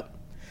making that up?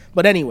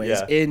 But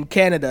anyways, in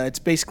Canada, it's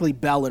basically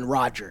Bell and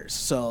Rogers.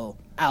 So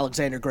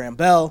Alexander Graham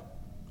Bell,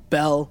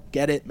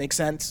 get it? Makes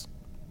sense?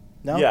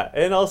 No? Yeah,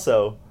 and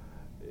also,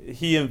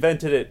 he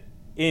invented it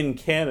in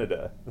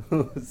Canada.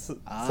 It's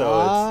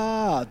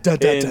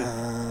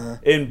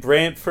in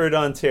Brantford,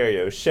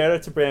 Ontario. Shout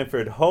out to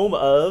Brantford, home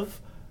of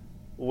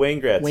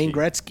Wayne Gretzky. Wayne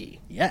Gretzky,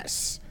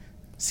 yes.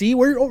 See,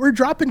 we're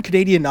dropping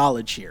Canadian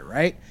knowledge here,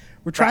 right?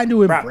 We're trying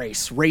to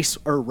embrace race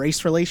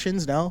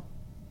relations, no?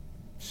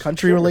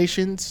 Country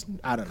relations?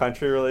 I don't know.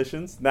 Country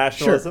relations?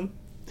 Nationalism?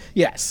 Sure.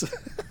 Yes.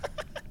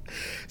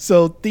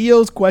 So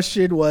Theo's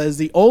question was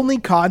the only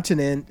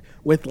continent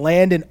with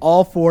land in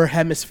all four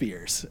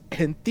hemispheres.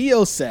 And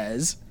Theo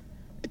says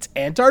it's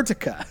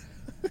Antarctica.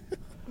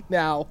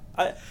 Now,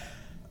 I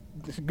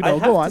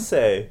have to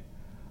say,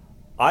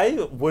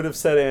 I would have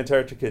said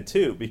Antarctica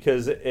too,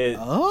 because it...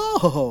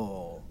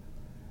 Oh.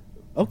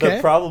 Okay.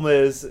 The problem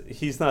is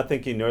he's not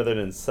thinking northern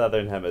and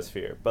southern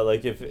hemisphere, but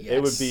like if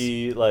it would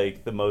be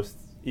like the most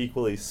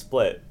equally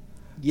split.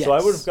 Yes. So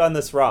I would have gotten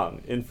this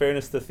wrong, in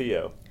fairness to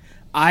Theo.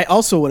 I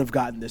also would have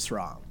gotten this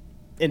wrong,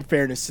 in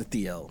fairness to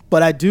Theo.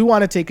 But I do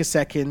want to take a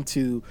second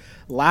to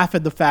laugh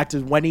at the fact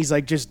that when he's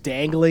like just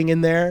dangling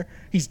in there,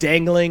 he's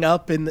dangling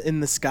up in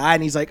the sky,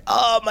 and he's like,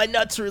 "Oh, my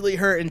nuts really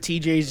hurt," and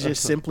TJ's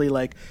just simply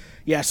like,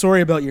 "Yeah,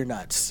 sorry about your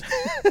nuts."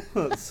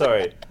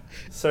 Sorry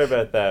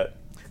about that.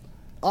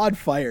 On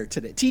fire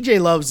today.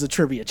 TJ loves the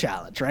trivia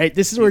challenge, right?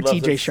 This is where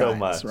TJ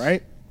shines,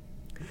 right?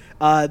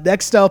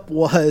 Next up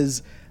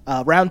was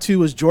round 2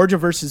 was Georgia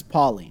versus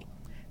Paulie.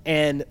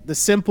 And the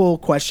simple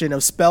question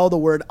of spell the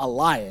word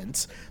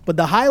alliance. But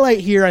the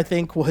highlight here, I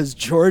think, was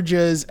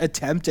Georgia's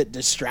attempt at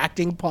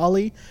distracting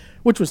Paulie,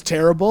 which was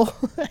terrible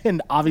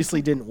and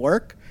obviously didn't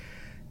work.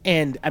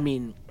 And, I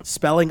mean,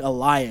 spelling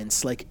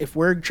alliance, like if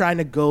we're trying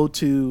to go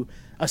to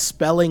a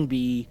spelling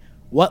bee,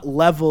 what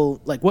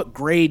level, like what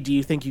grade do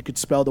you think you could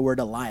spell the word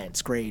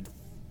alliance? Grade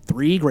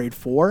 3, grade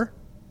 4?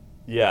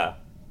 Yeah.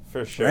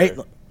 For sure. right?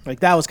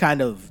 Like that was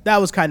kind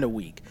of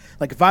weak.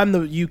 Like if I'm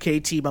the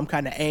UK team, I'm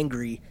kind of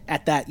angry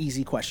at that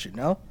easy question.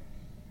 No,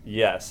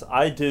 Yes,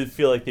 I did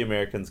feel like the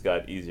Americans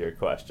got easier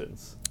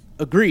questions.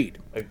 agreed.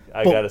 I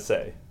But gotta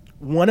say.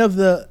 one of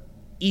the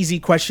easy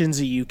questions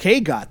the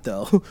UK got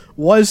though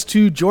was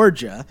to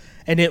Georgia,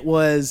 and it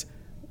was,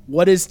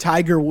 "What is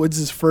Tiger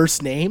Woods'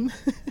 first name?"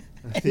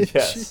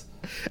 Yes.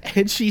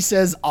 And she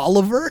says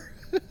Oliver,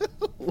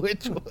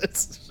 which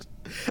was,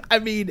 I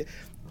mean,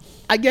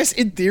 I guess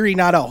in theory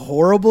not a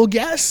horrible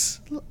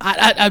guess.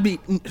 I mean,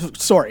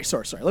 sorry.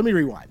 Let me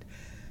rewind.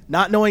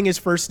 Not knowing his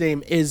first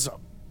name is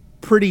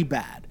pretty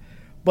bad,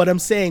 but I'm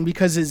saying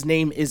because his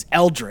name is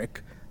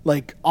Eldrick,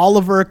 like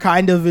Oliver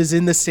kind of is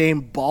in the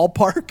same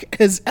ballpark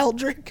as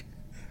Eldrick.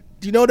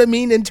 Do you know what I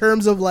mean in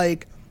terms of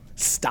like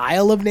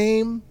style of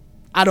name?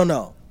 I don't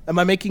know. Am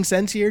I making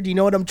sense here? Do you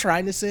know what I'm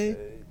trying to say?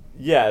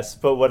 Yes,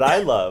 but what I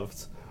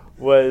loved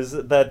was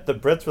that the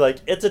Brits were like,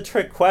 it's a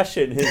trick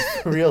question. His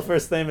real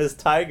first name is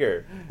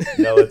Tiger.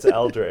 No, it's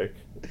Eldrick.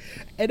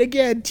 And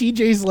again,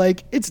 TJ's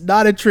like, it's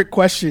not a trick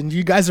question.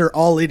 You guys are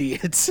all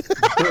idiots.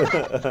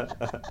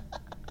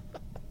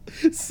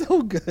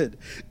 So good.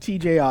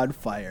 TJ on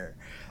fire.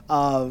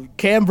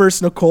 Cam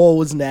versus Nicole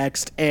was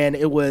next, and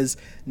it was,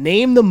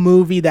 name the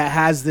movie that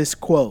has this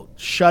quote: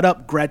 "Shut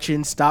up,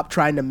 Gretchen. Stop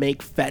trying to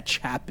make fetch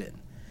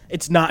happen.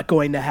 It's not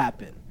going to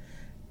happen."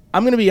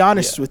 I'm going to be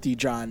honest with you,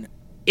 John.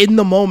 In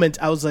the moment,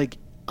 I was like,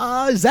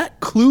 is that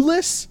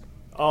Clueless?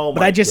 Oh But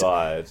my I just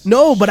god.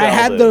 no, but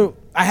Sheldon.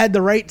 I had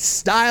the right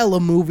style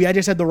of movie. I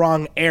just had the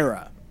wrong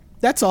era.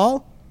 That's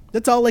all.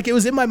 Like it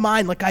was in my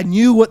mind. Like I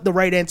knew what the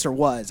right answer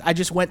was. I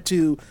just went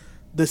to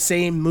the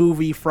same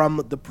movie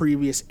from the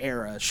previous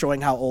era,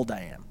 showing how old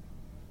I am.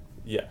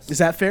 Yes. Is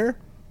that fair?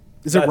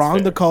 Is it That's wrong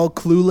fair. to call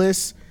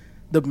Clueless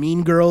the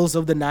Mean Girls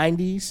of the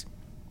 90s?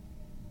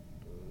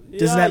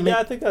 Doesn't that make? Yeah,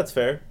 I think that's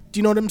fair. Do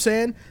you know what I'm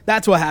saying?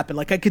 That's what happened.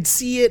 Like I could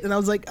see it, and I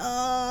was like,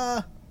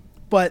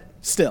 but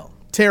still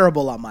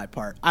terrible on my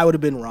part. I would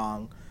have been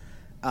wrong.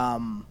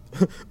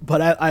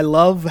 But I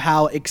love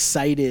how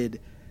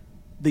excited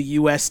the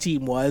U.S.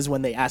 team was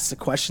when they asked the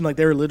question. Like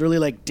they were literally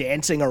like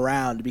dancing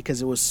around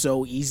because it was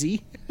so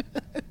easy.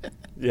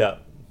 Yeah.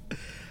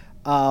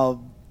 And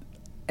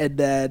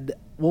then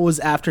what was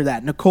after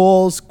that?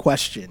 Nicole's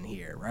question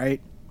here,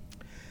 right?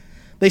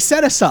 They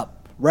set us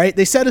up, right?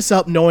 They set us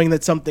up knowing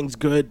that something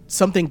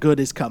good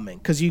is coming,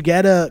 because you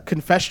get a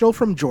confessional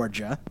from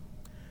Georgia,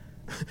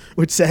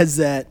 which says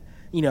that,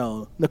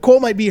 Nicole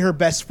might be her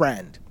best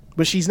friend,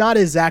 but she's not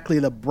exactly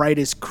the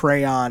brightest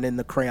crayon in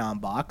the crayon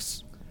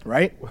box,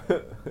 right?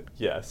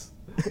 Yes.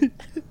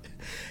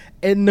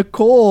 And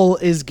Nicole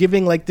is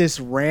giving like this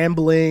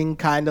rambling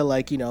kind of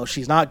like,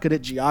 she's not good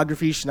at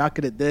geography. She's not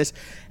good at this.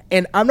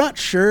 And I'm not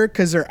sure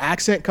because her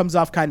accent comes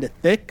off kind of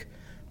thick.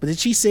 But did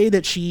she say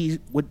that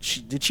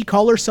did she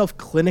call herself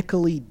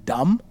clinically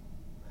dumb?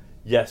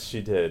 Yes,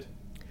 she did.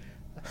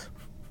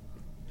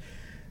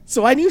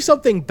 So I knew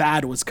something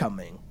bad was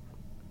coming.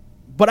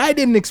 But I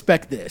didn't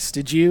expect this.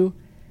 Did you?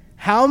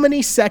 How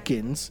many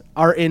seconds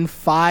are in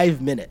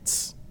 5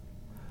 minutes?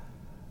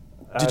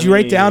 Did you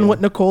write down what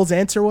Nicole's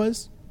answer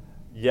was?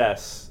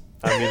 Yes.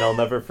 I'll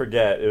never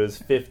forget. It was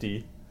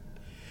 50.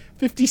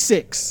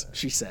 56,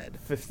 she said.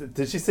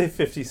 Did she say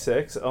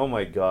 56? Oh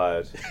my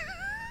god.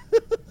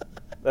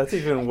 That's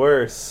even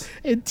worse.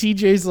 And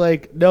TJ's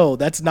like, no,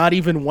 that's not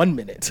even 1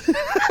 minute.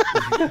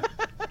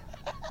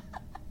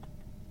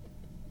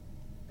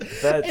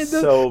 That's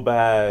so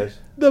bad.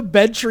 The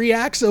bench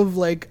reacts of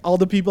like all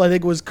the people, I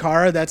think it was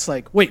Kara, that's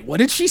like, wait, what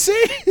did she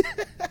say?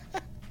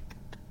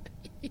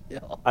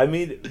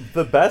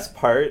 The best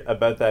part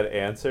about that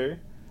answer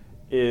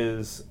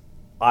is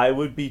I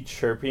would be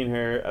chirping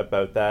her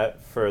about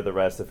that for the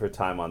rest of her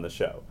time on the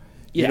show.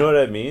 Yeah. You know what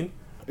I mean?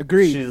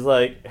 Agreed. She's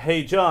like,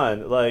 hey,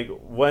 John, like,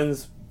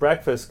 when's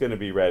breakfast going to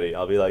be ready?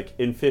 I'll be like,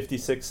 in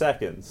 56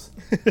 seconds.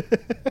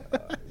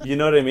 You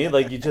know what I mean?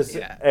 Like, you just,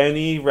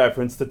 any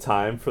reference to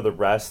time for the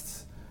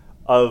rest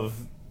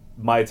of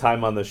my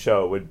time on the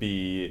show would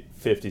be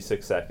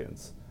 56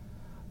 seconds.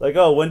 Like,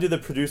 oh, when do the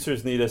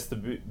producers need us to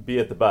be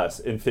at the bus?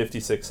 In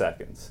 56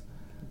 seconds.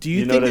 Do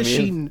you think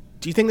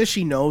that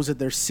she knows that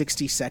there's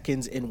 60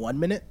 seconds in 1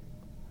 minute?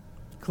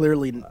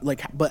 Clearly,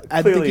 like, but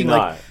I'm Clearly thinking,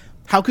 not. like,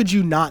 how could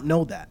you not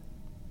know that?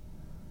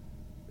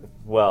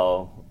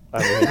 Well,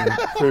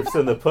 proof's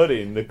in the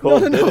pudding. Nicole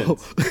didn't.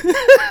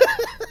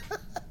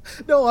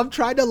 No, I'm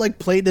trying to like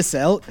play this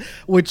out,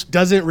 which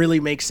doesn't really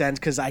make sense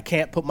because I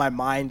can't put my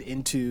mind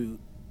into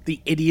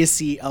the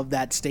idiocy of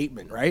that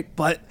statement, right?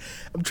 But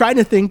I'm trying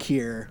to think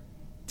here.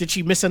 Did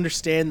she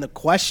misunderstand the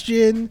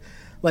question?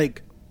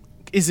 Like,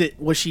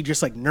 was she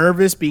just like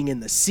nervous being in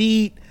the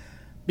seat?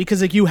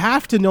 Because like you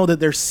have to know that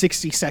there's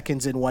 60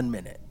 seconds in 1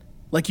 minute.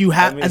 Like you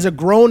have, as a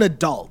grown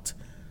adult,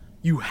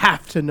 you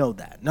have to know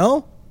that,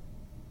 no?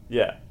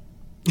 Yeah.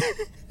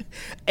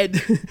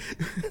 And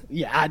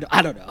yeah,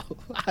 I don't know.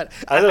 I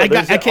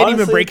can't even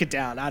honestly, break it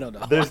down. I don't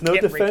know. There's no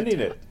defending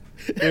it.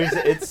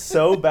 It's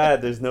so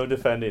bad. There's no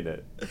defending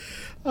it.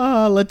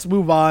 Let's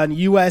move on.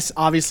 U.S.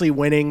 obviously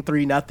winning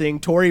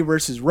 3-0. Tori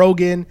versus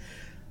Rogan.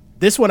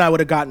 This one I would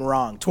have gotten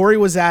wrong. Tori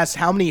was asked,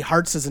 how many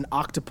hearts does an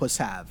octopus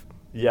have?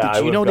 Yeah, Did I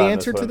you know would've the gotten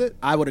answer this to one. that?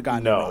 I would have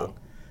gotten it No. wrong.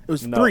 It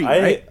was No, 3,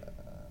 right?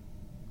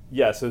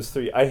 Yes, it was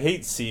 3. I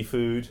hate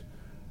seafood.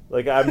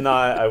 Like, I'm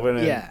not. I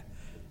wouldn't. Yeah.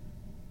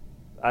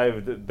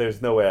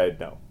 There's no way I'd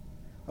know.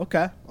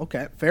 Okay.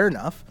 Fair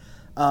enough.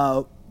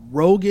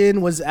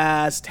 Rogan was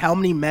asked, how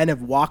many men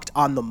have walked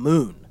on the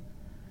moon?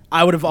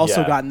 I would have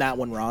also Yeah. gotten that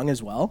one wrong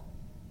as well.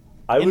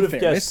 I In would have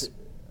fairness. guessed.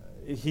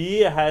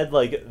 He had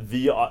like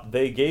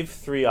they gave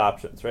 3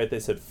 options, right? They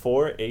said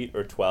 4, 8,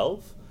 or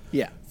 12.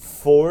 Yeah,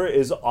 4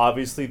 is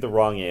obviously the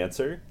wrong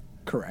answer,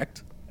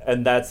 correct.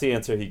 and that's the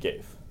answer he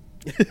gave.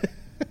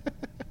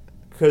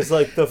 Because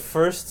like the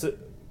first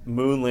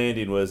moon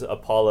landing was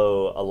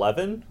Apollo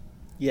 11,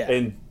 Yeah.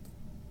 and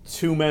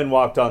 2 men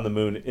walked on the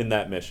moon in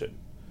that mission.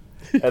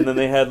 And then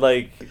they had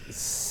like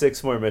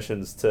 6 more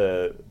missions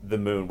to the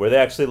moon where they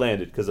actually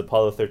landed, because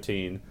Apollo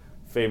 13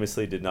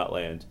 famously did not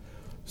land.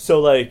 So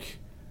like,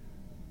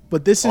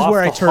 But this is Off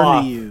where I the turn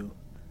hop. to you.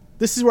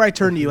 This is where I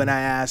turn to you and I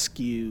ask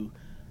you,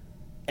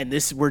 and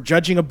we're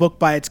judging a book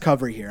by its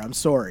cover here. I'm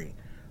sorry.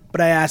 But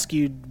I ask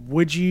you,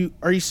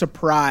 are you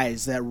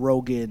surprised that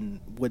Rogan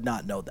would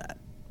not know that?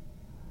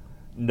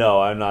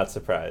 no, I'm not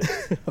surprised.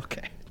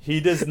 Okay. He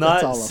does That's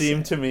not all I'll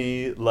seem say. to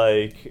me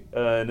like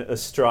an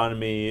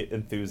astronomy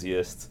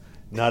enthusiast,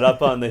 not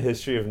up on the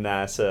history of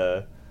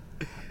NASA.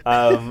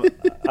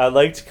 I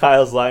liked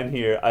Kyle's line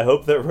here. I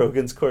hope that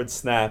Rogan's cord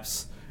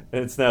snaps,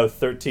 and it's now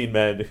 13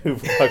 men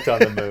who've walked on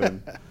the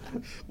moon.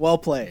 Well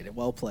played.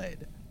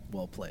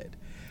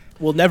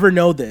 We'll never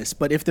know this,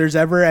 but if there's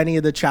ever any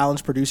of the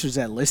challenge producers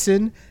that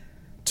listen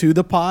to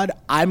the pod,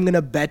 I'm going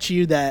to bet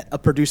you that a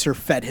producer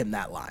fed him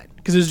that line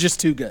because it was just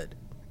too good.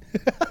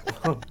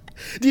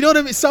 Do you know what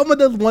I mean? Some of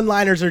the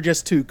one-liners are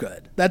just too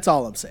good. That's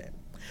all I'm saying.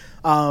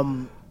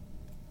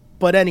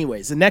 But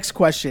anyways, the next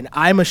question,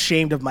 I'm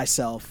ashamed of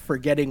myself for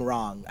getting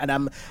wrong. And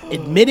I'm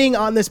admitting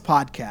on this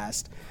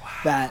podcast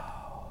that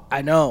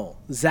I know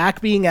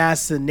Zach being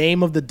asked the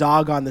name of the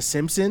dog on The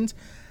Simpsons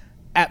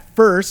at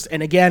first,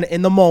 and again,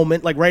 in the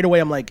moment, like right away,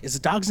 I'm like, is the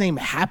dog's name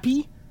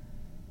Happy?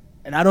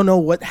 And I don't know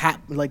what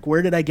like,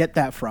 where did I get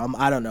that from?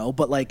 I don't know.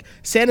 But like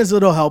Santa's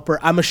Little Helper,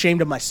 I'm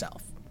ashamed of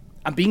myself.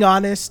 I'm being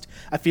honest.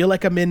 I feel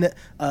like I'm in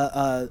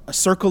a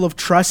circle of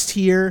trust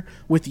here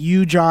with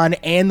you, John,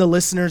 and the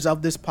listeners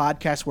of this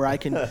podcast where I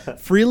can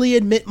freely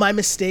admit my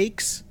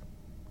mistakes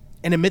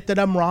and admit that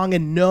I'm wrong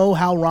and know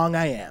how wrong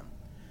I am.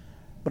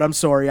 But I'm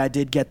sorry, I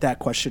did get that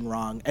question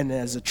wrong. And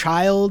as a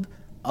child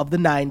of the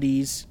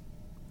 90s,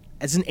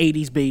 as an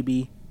 80s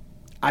baby,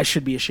 I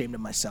should be ashamed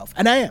of myself.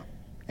 And I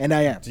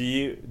am. Do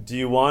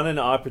you want an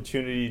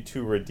opportunity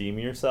to redeem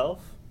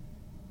yourself?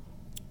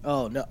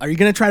 Oh, no. Are you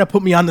going to try to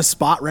put me on the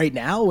spot right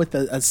now with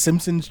a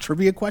Simpsons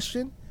trivia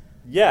question?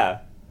 Yeah.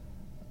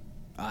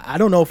 I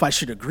don't know if I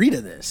should agree to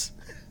this.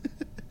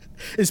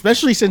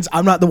 Especially since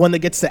I'm not the one that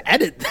gets to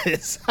edit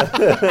this.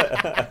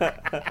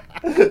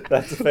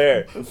 That's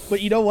fair.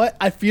 But you know what?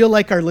 I feel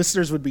like our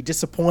listeners would be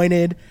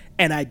disappointed,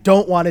 and I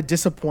don't want to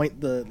disappoint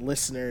the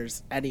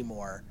listeners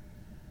anymore.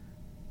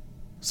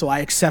 So I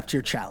accept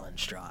your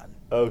challenge, John.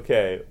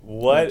 Okay.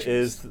 What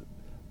is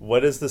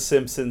the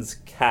Simpsons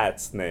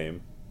cat's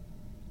name?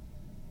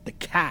 The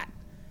cat.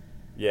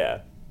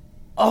 Yeah.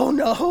 Oh,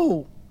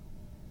 no.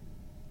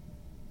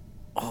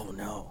 Oh,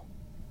 no.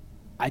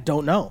 I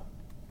don't know.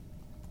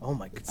 Oh,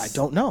 my God. I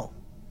don't know.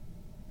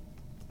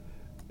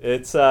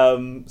 It's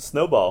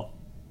Snowball.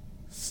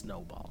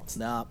 Snowball.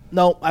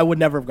 No, I would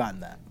never have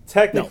gotten that.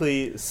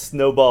 Technically,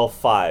 Snowball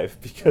 5,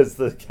 because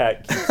the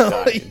cat keeps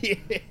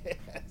dying.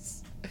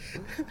 Yes.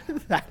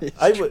 That is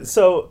true.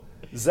 So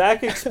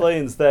Zach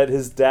explains that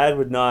his dad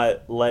would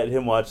not let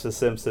him watch The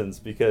Simpsons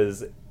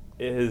because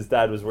his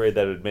dad was worried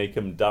that it would make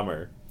him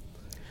dumber.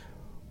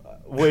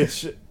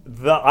 Which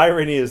the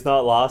irony is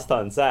not lost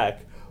on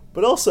Zach.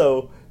 But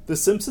also, The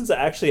Simpsons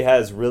actually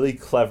has really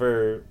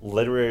clever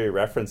literary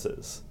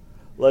references.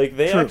 Like,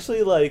 they True.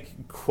 actually,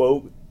 like,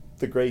 quote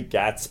The Great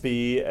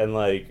Gatsby and,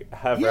 like,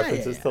 have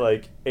references to,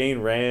 like,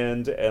 Ayn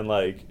Rand, and,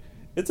 like,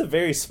 it's a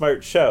very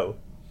smart show.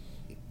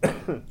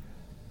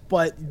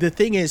 But the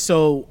thing is,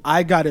 so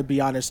I got to be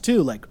honest,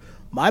 too. Like,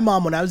 my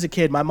mom, when I was a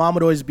kid, my mom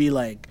would always be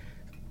like,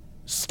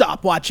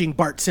 stop watching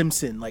Bart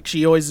Simpson. Like,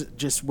 she always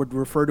just would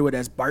refer to it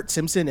as Bart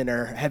Simpson in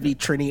her heavy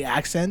Trini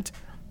accent.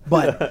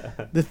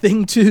 But the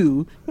thing,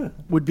 too,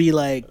 would be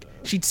like,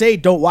 she'd say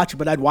don't watch it,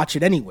 but I'd watch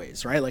it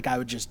anyways, right? Like, I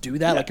would just do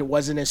that. Yeah. Like, it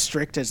wasn't as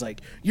strict as, like,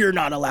 you're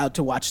not allowed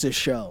to watch this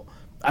show.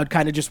 I would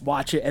kind of just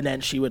watch it, and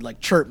then she would, like,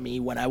 chirp me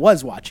when I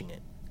was watching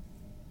it.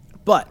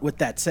 But with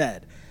that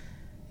said,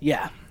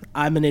 yeah,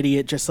 I'm an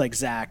idiot just like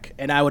Zach,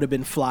 and I would have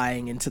been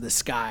flying into the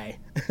sky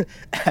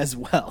as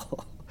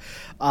well.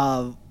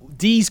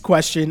 D's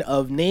question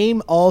of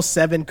name all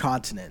 7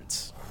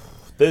 continents.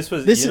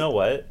 You know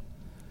what?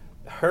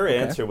 Her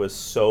answer was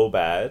so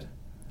bad.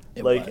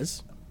 It like,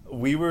 was.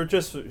 We were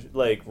just,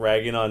 like,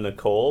 ragging on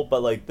Nicole,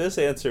 but, like, this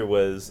answer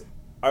was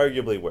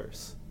arguably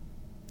worse.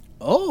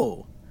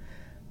 Oh.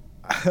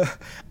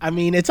 I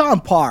mean, it's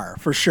on par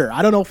for sure.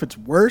 I don't know if it's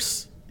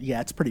worse.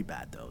 Yeah, it's pretty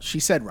bad, though. She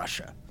said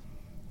Russia.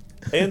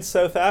 And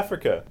South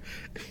Africa.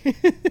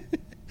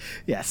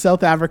 Yeah,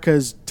 South Africa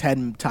is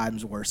 10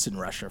 times worse than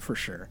Russia for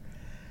sure.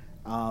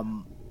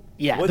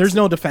 There's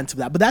no defense of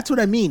that. But that's what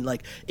I mean.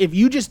 Like, if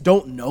you just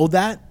don't know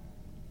that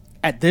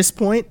at this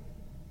point,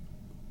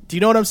 do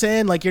you know what I'm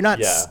saying? Like, you're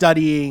not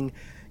studying,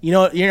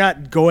 you're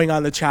not going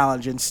on the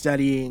challenge and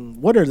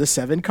studying what are the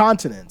 7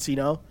 continents,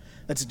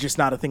 That's just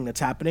not a thing that's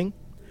happening.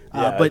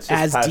 But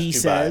as Dee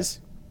says,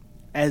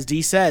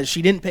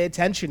 she didn't pay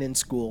attention in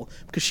school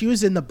because she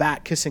was in the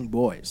back kissing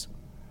boys.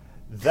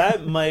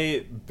 That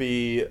might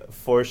be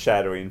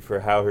foreshadowing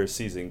for how her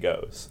season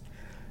goes.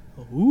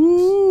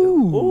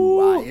 Ooh.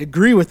 I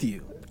agree with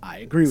you.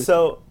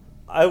 So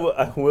I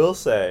will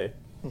say,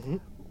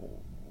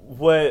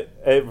 what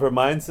it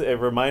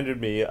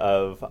reminded me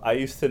of. I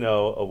used to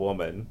know a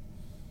woman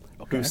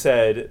who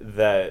said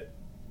that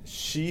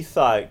she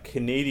thought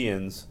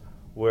Canadians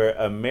were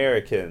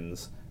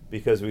Americans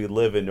because we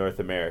live in North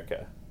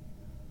America.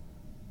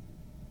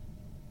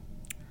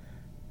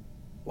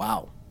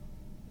 Wow.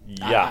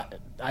 Yeah.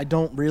 I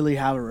don't really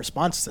have a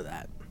response to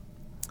that.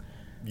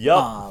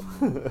 Yup.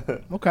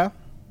 Okay.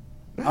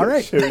 All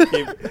right. Should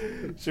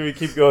we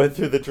keep going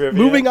through the trivia?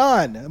 Moving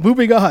on.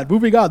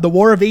 The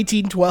War of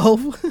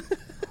 1812.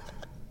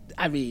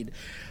 I mean,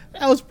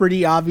 that was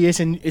pretty obvious,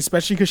 and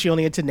especially because she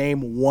only had to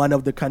name one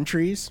of the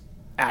countries.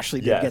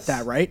 Ashley did get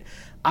that right.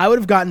 I would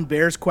have gotten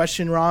Bear's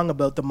question wrong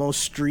about the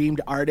most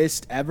streamed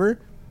artist ever.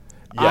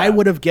 Yeah, I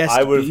would have guessed Bieber.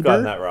 I would have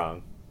gotten that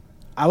wrong.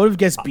 I would have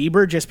guessed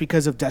Bieber just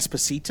because of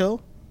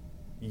Despacito.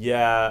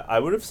 Yeah, I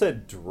would have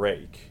said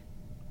Drake.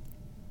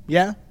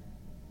 Yeah,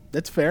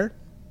 that's fair.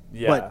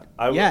 Yeah, but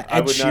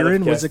Ed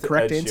Sheeran was the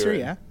correct answer.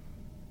 Yeah.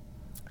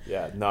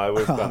 Yeah, no, I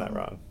would have gotten that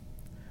wrong.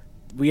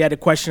 We had a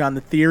question on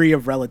the theory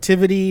of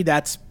relativity.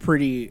 That's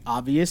pretty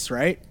obvious,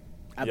 right?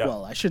 Yep.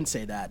 Well, I shouldn't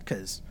say that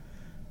because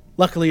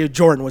luckily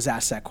Jordan was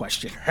asked that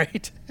question,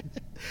 right?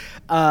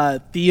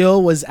 Theo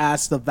was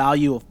asked the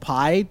value of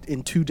pi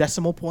in 2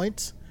 decimal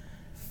points.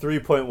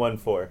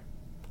 3.14.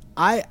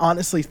 I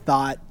honestly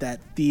thought that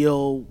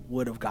Theo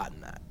would have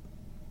gotten that.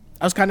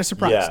 I was kind of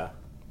surprised. Yeah.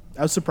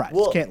 I was surprised.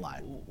 Well, can't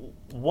lie.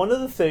 One of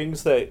the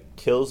things that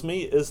kills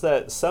me is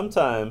that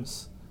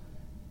sometimes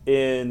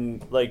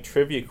in like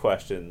trivia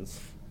questions,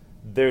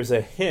 there's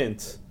a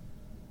hint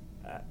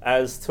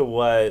as to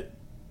what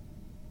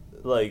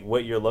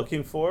you're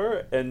looking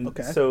for, and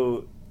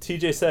so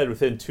TJ said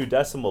within 2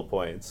 decimal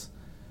points.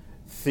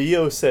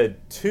 Theo said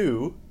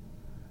 2.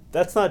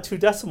 That's not 2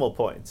 decimal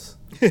points.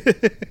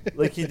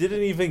 Like, he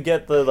didn't even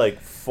get the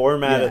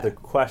format of the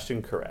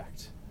question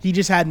correct. He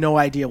just had no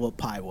idea what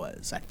pi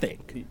was, I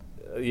think.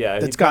 Yeah,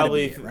 that's gotta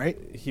be it, right?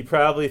 He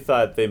probably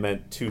thought they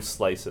meant 2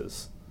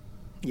 slices.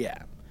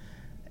 Yeah.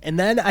 And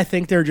then I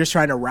think they're just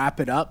trying to wrap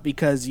it up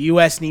because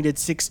U.S. needed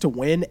 6 to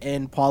win,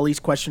 and Paulie's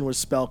question was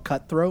spelled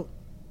cutthroat.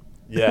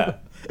 Yeah.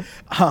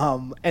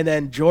 And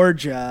then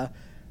Georgia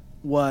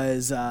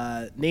was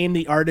name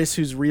the artist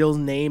whose real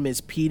name is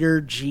Peter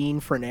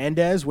Gene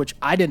Fernandez, which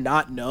I did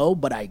not know,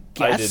 but I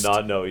guessed. I did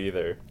not know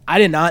either. I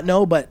did not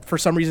know, but for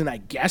some reason I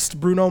guessed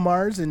Bruno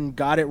Mars and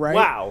got it right.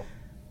 Wow.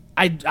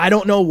 I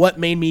don't know what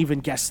made me even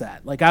guess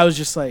that. Like, I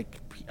was like,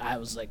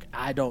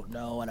 I don't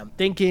know. And I'm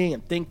thinking,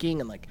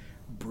 and like,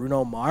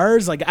 Bruno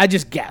Mars? Like, I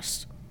just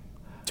guessed.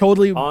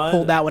 Totally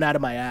pulled that one out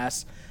of my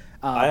ass.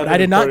 But I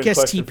did not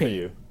guess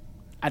T-Pain.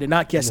 I did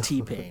not guess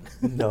T-Pain.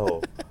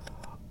 No.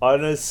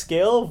 On a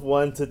scale of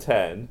 1 to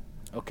 10,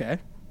 okay,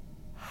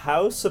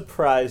 how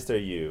surprised are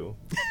you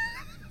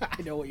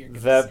I know what you're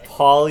gonna that say.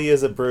 Paulie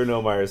is a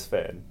Bruno Mars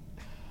fan?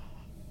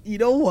 You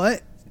know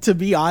what? To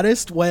be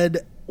honest, when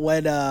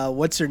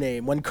what's her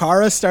name? When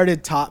Kara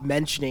started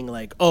mentioning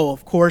like, oh,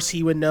 of course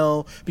he would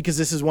know because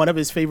this is one of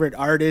his favorite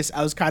artists,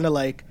 I was kind of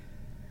like,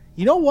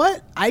 you know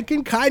what? I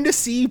can kind of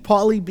see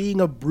Paulie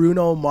being a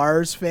Bruno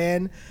Mars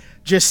fan,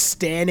 just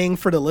standing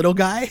for the little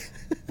guy.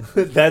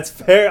 That's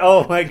fair.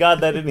 Oh my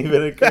god, that didn't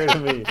even occur to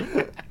me.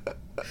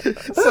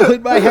 So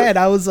in my head,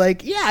 I was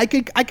like, yeah, I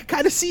could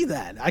kind of see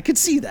that. I could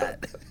see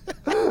that.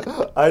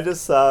 I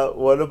just saw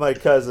one of my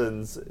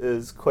cousins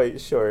is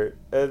quite short,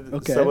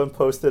 and someone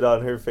posted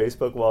on her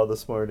Facebook wall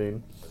this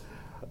morning,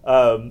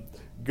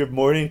 good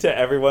morning to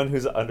everyone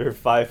who's under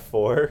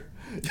 5'4".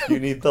 You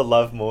need to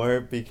love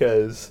more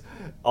because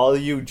all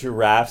you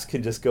giraffes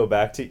can just go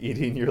back to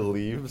eating your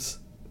leaves.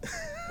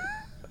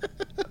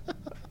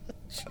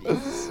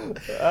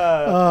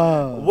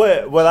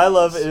 What I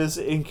love is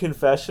in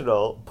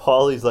confessional,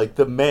 Paulie's like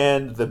the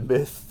man, the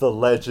myth, the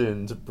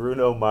legend,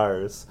 Bruno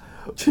Mars,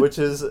 which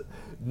is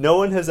no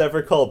one has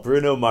ever called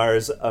Bruno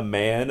Mars a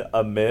man,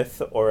 a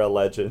myth, or a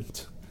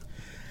legend.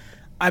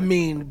 I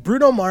mean,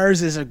 Bruno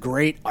Mars is a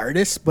great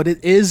artist, but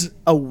it is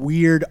a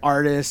weird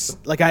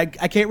artist. Like, I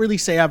can't really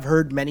say I've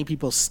heard many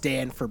people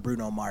stand for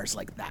Bruno Mars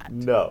like that.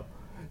 No,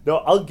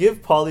 I'll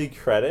give Paulie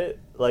credit.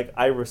 Like,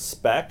 I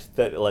respect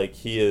that, like,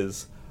 he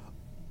is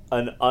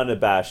an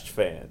unabashed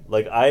fan.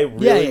 Like, I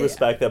really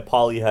respect that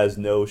Paulie has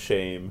no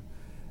shame.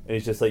 And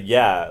he's just like,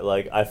 yeah,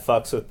 like, I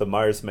fucks with the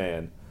Mars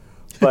man.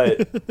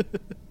 But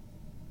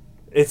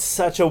it's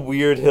such a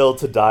weird hill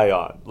to die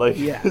on. Like,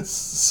 Yeah. it's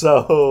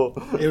so...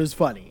 It was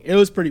funny. It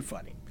was pretty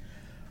funny.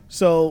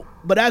 So,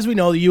 but as we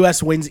know, the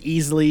U.S. wins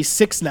easily,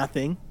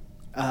 6-0.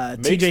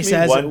 TJ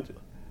says...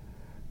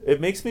 It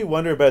makes me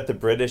wonder about the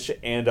British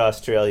and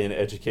Australian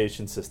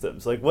education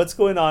systems. Like, what's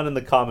going on in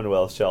the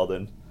Commonwealth,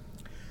 Sheldon?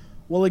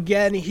 Well,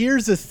 again,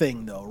 here's the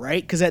thing, though,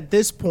 right? Because at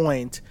this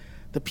point,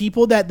 the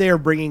people that they're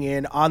bringing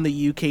in on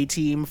the UK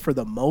team, for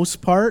the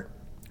most part,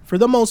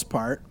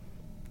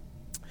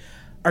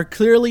 are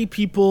clearly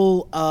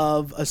people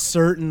of a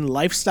certain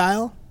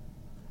lifestyle.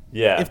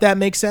 Yeah. If that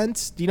makes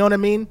sense. Do you know what I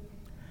mean?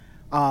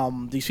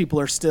 These people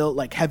are still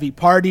like heavy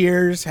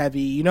partiers,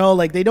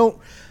 like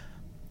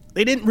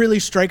they didn't really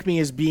strike me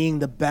as being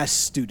the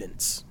best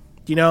students.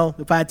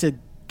 If I had to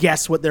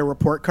guess what their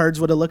report cards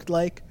would have looked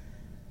like.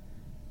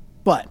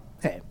 But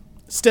hey,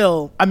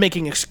 still, I'm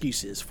making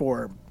excuses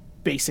for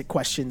basic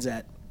questions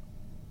that,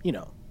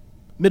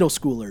 middle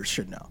schoolers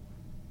should know.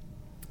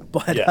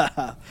 But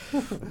yeah.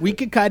 We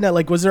could kind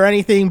of was there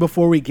anything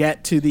before we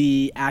get to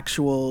the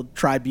actual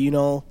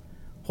tribunal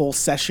whole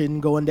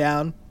session going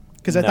down?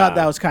 Because I thought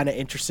that was kind of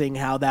interesting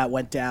how that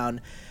went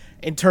down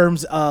in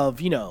terms of,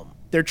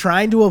 they're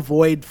trying to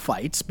avoid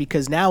fights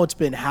because now it's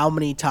been how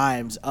many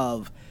times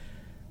of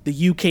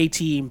the UK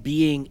team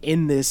being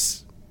in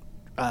this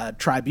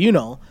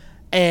tribunal,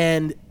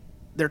 and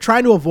they're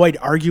trying to avoid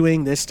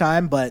arguing this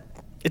time, but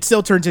it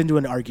still turns into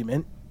an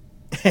argument.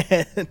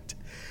 And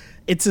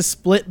it's a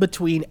split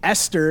between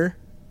Esther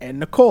and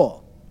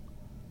Nicole.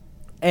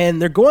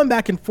 And they're going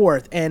back and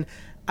forth. And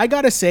I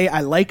got to say,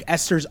 I like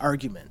Esther's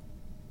argument,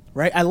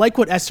 right? I like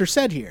what Esther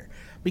said here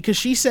because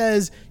she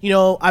says,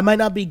 I might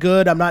not be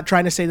good. I'm not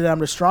trying to say that I'm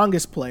the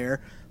strongest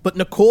player, but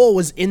Nicole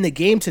was in the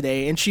game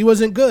today and she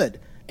wasn't good.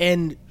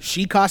 And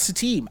she cost the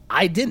team.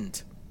 I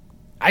didn't.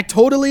 I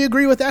totally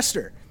agree with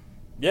Esther.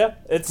 Yeah,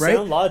 it's right?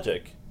 Sound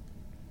logic.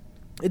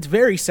 It's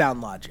very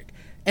sound logic.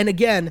 And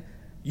again,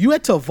 you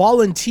had to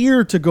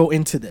volunteer to go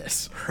into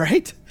this,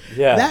 right?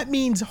 Yeah. That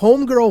means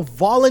homegirl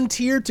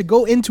volunteered to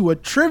go into a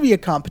trivia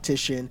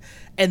competition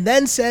and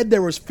then said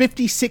there was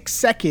 56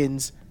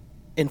 seconds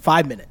in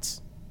 5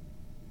 minutes.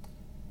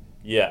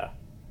 Yeah.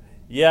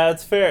 Yeah,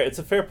 it's fair. It's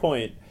a fair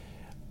point.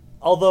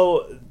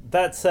 Although,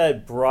 that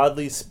said,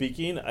 broadly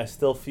speaking, I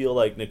still feel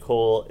like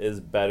Nicole is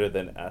better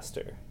than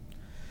Esther.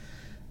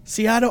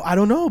 See, I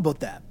don't know about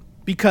that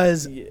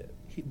because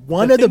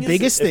one of the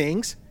biggest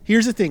things...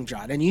 Here's the thing,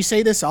 John, and you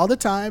say this all the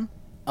time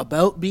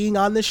about being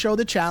on this show,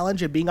 The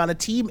Challenge, and being on a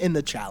team in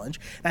The Challenge,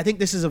 and I think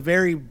this is a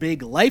very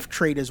big life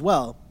trait as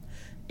well,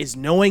 is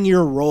knowing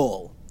your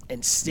role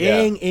and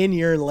staying in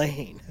your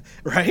lane,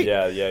 right?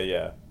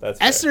 Yeah. That's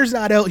Esther's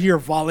not out here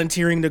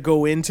volunteering to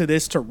go into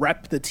this to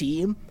rep the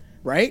team,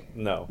 right?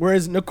 No.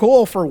 Whereas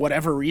Nicole, for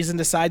whatever reason,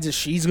 decides that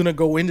she's going to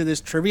go into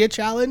this trivia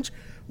challenge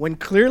when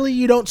clearly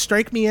you don't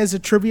strike me as a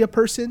trivia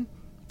person.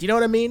 Do you know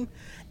what I mean?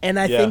 And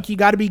I think you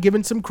got to be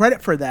given some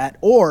credit for that,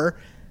 or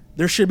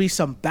there should be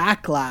some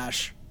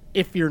backlash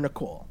if you're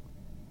Nicole.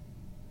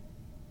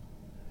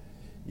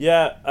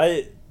 Yeah,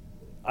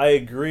 I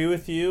agree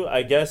with you.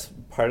 I guess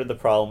part of the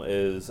problem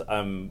is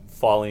I'm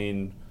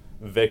falling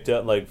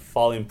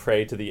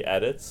prey to the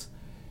edits.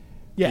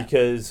 Yeah.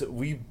 Because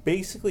we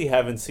basically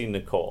haven't seen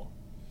Nicole.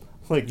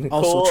 Nicole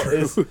also true.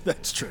 is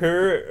That's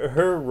true.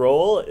 Her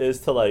role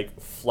is to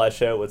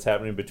flesh out what's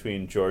happening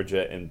between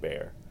Georgia and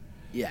Bear.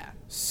 Yeah.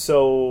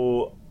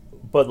 So,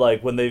 but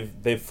when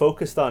they've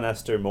focused on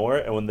Esther more,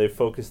 and when they've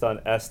focused on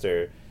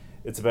Esther,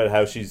 it's about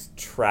how she's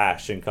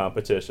trash in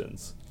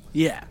competitions.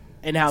 Yeah,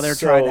 and how they're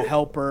trying to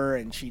help her,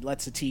 and she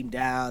lets the team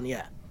down.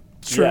 Yeah,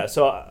 true. Yeah.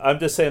 So I'm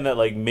just saying that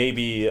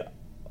maybe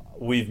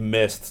we've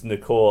missed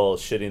Nicole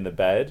shitting the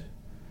bed,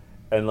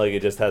 and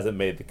it just hasn't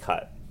made the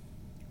cut.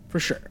 For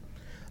sure.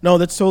 No,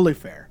 that's totally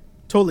fair.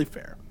 Totally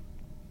fair.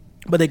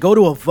 But they go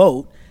to a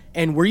vote,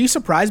 and were you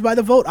surprised by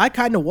the vote? I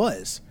kind of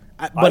was.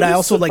 But I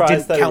also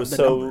didn't count the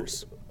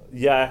numbers.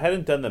 Yeah, I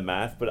hadn't done the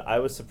math, but I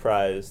was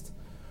surprised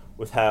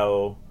with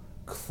how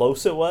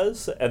close it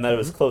was, and that it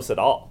was close at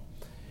all.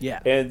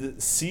 Yeah.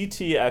 And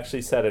CT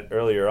actually said it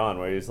earlier on,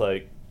 where he's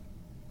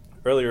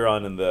earlier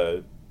on in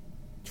the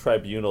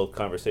tribunal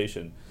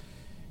conversation,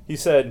 he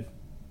said,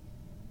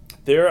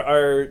 there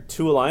are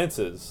two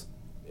alliances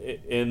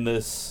in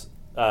this,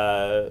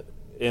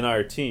 in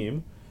our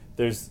team.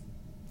 There's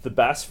the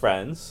best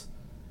friends,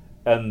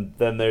 and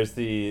then there's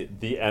the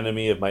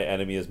enemy of my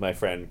enemy is my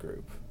friend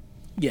group.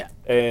 Yeah.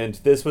 And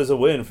this was a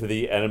win for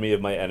the enemy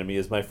of my enemy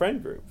is my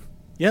friend group.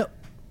 Yep.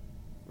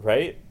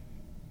 Right?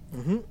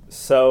 Mm-hmm.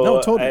 So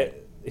no, totally.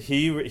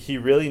 He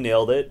really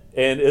nailed it.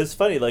 And it was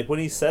funny, when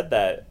he said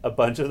that, a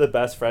bunch of the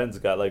best friends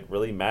got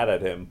really mad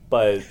at him.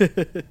 But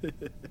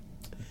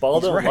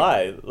Ball don't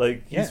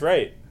lie. He's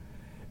right.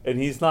 And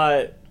he's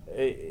not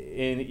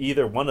in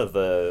either one of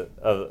the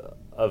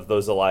of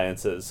those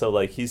alliances. So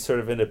he's sort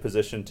of in a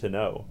position to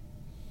know.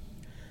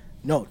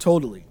 No,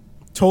 totally.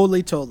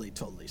 Totally.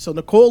 So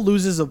Nicole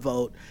loses a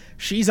vote.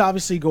 She's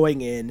obviously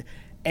going in,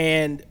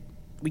 and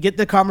we get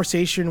the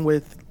conversation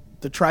with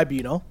the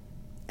tribunal,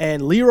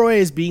 and Leroy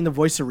is being the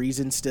voice of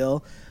reason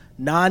still.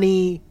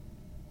 Nany,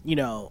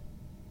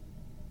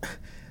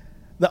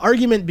 the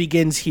argument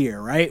begins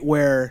here, right?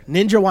 Where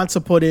Ninja wants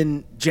to put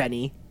in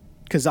Jenny,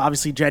 because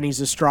obviously Jenny's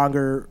the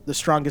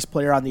strongest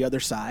player on the other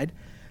side.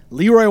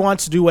 Leroy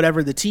wants to do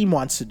whatever the team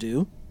wants to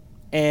do.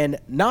 And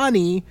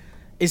Nany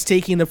is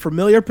taking the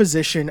familiar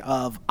position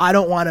of, I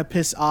don't want to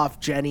piss off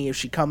Jenny if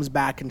she comes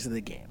back into the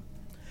game.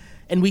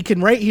 And we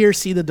can right here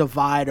see the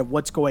divide of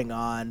what's going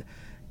on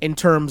in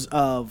terms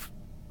of,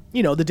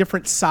 the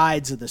different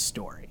sides of the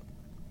story,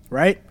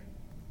 right?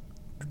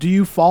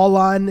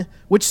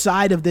 Which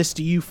side of this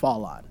do you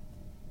fall on?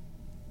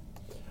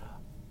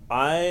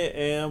 I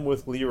am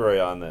with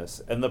Leroy on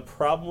this. And the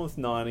problem with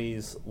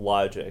Nany's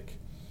logic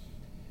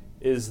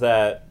is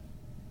that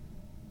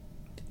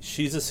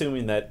she's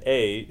assuming that,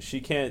 A,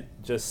 she can't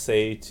just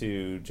say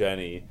to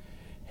Jenny,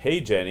 hey,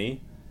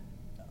 Jenny,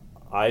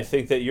 I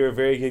think that you're a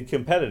very good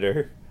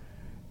competitor,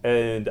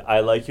 and I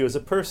like you as a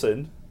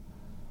person,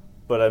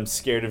 but I'm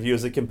scared of you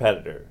as a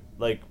competitor.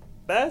 Like,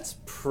 that's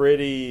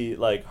pretty,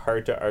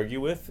 hard to argue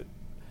with.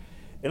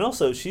 And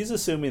also, she's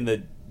assuming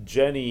that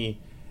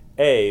Jenny,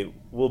 A,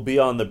 will be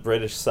on the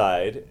British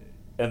side,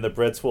 and the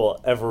Brits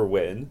will ever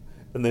win,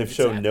 and they've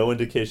shown no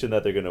indication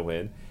that they're going to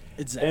win.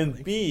 Exactly.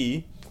 And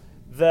B,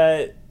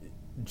 that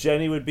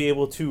Jenny would be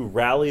able to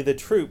rally the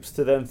troops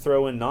to then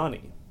throw in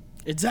Nany.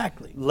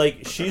 Exactly.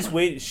 Like,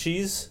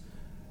 Nany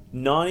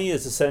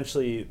is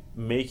essentially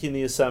making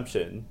the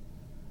assumption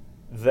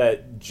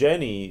that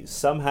Jenny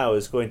somehow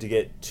is going to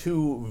get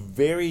two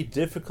very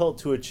difficult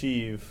to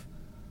achieve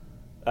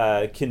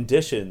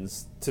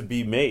conditions to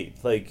be made.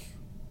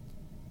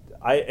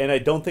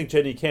 I don't think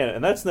Jenny can,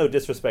 and that's no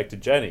disrespect to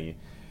Jenny.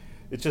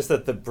 It's just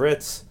that the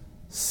Brits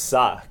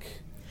suck.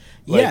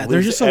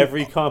 There's just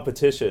every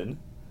competition.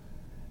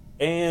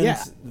 And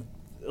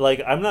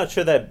I'm not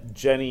sure that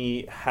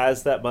Jenny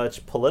has that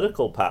much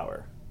political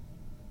power.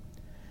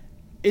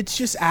 It's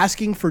just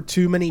asking for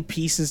too many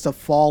pieces to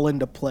fall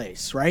into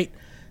place, right?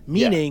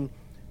 Meaning,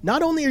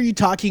 not only are you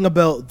talking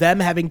about them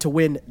having to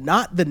win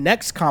not the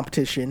next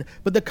competition,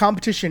 but the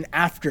competition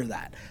after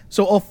that.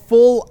 So a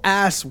full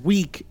ass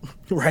week,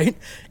 right,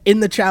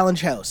 in the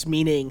challenge house,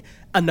 meaning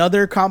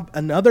another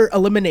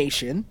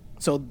elimination.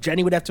 So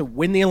Jenny would have to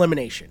win the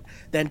elimination,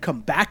 then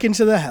come back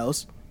into the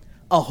house.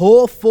 A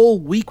whole full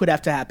week would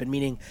have to happen,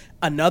 meaning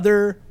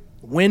another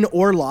win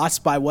or loss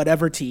by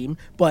whatever team.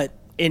 But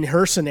in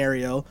her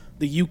scenario,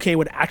 the UK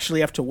would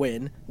actually have to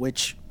win,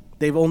 which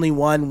they've only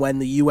won when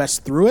the US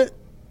threw it.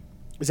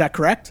 Is that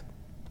correct?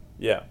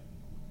 Yeah.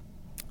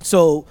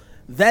 So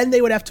then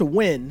they would have to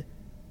win,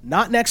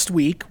 not next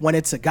week when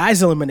it's a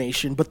guy's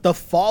elimination, but the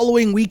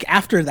following week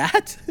after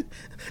that.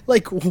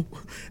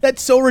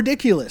 That's so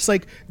ridiculous.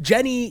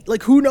 Jenny,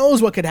 who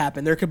knows what could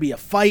happen? There could be a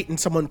fight and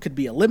someone could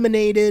be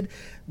eliminated.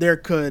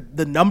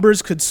 The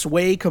numbers could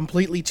sway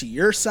completely to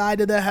your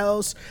side of the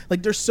house.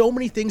 There's so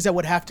many things that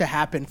would have to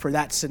happen for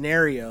that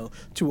scenario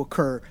to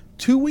occur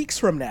 2 weeks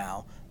from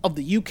now of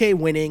the UK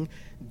winning,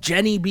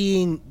 Jenny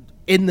being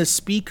in the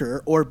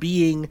speaker or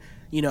being,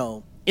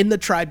 in the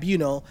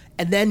tribunal,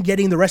 and then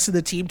getting the rest of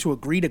the team to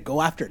agree to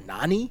go after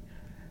Nany.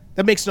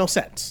 That makes no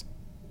sense.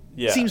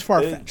 Yeah. Seems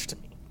far-fetched to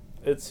me.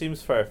 It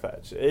seems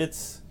far-fetched.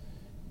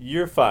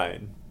 You're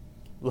fine.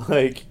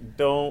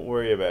 Don't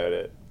worry about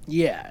it.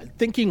 Yeah,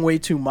 thinking way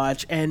too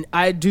much, and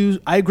I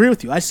agree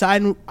with you. I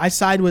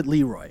side with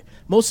Leroy.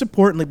 Most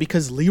importantly,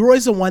 because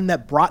Leroy's the one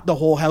that brought the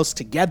whole house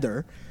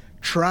together,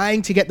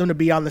 trying to get them to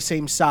be on the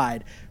same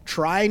side,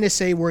 trying to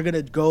say we're going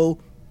to go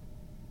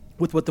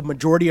with what the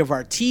majority of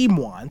our team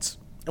wants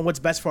and what's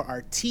best for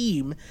our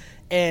team.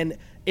 And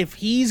if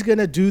he's going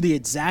to do the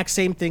exact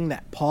same thing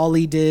that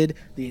Paulie did,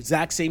 the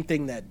exact same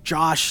thing that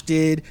Josh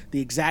did,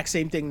 the exact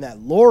same thing that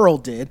Laurel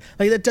did,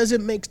 that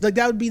doesn't make,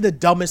 that would be the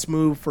dumbest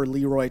move for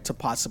Leroy to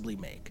possibly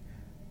make.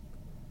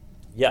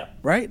 Yeah.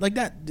 Right?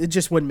 That, it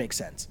just wouldn't make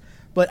sense.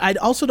 But I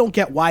also don't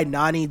get why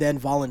Nany then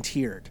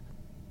volunteered.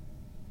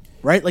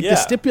 Right? The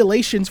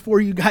stipulations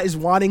for you guys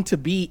wanting to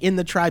be in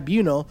the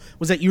tribunal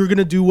was that you were going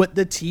to do what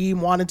the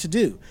team wanted to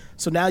do.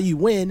 So now you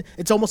win.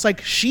 It's almost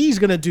like she's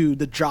going to do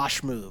the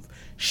Josh move.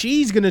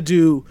 She's going to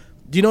do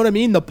you know what I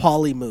mean? The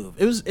Paulie move.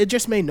 It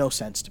just made no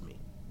sense to me.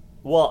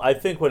 Well, I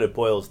think what it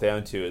boils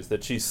down to is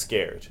that she's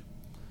scared.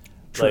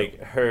 True.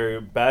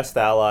 Her best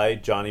ally,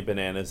 Johnny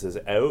Bananas, is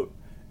out,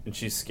 and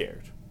she's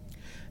scared.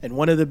 And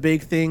one of the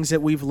big things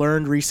that we've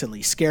learned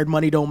recently, scared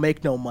money don't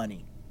make no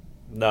money.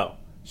 No.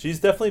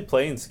 She's definitely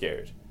playing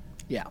scared.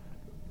 Yeah.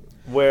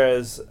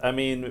 Whereas,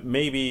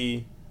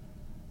 maybe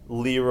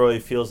Leroy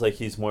feels like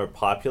he's more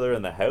popular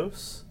in the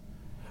house.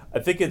 I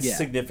think it's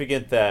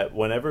significant that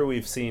whenever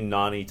we've seen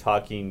Nany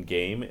talking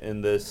game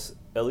in this,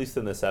 at least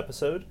in this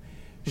episode,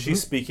 she's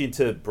speaking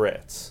to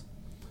Brits.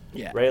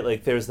 Yeah.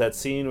 Right? There's that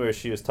scene where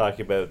she was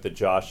talking about the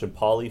Josh and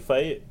Paulie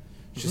fight.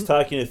 She's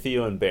talking to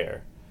Theo and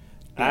Bear.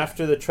 Yeah.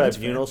 After the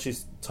tribunal,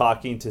 she's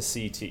talking to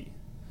CT.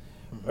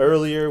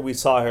 Earlier, we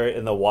saw her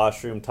in the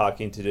washroom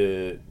talking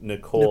to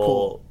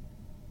Nicole.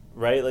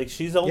 Right?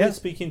 She's only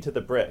speaking to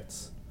the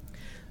Brits.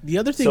 The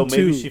other thing, so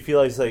maybe she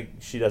feels like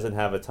she doesn't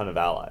have a ton of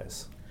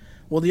allies.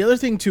 Well, the other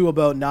thing, too,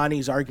 about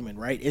Nany's argument,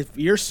 right? If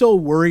you're so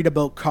worried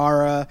about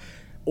Kara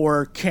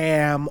or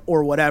Cam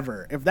or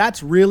whatever. If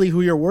that's really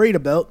who you're worried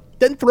about,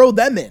 then throw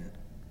them in.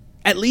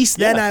 At least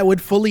then I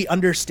would fully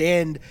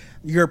understand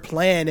your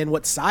plan and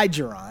what side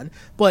you're on.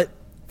 But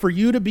for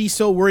you to be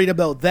so worried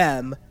about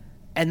them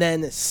and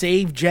then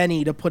save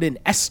Jenny to put in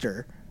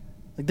Esther,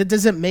 like, that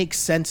doesn't make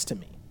sense to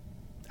me.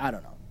 I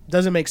don't know. It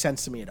doesn't make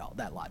sense to me at all,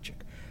 that logic.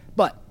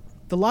 But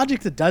the logic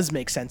that does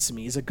make sense to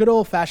me is a good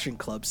old-fashioned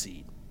club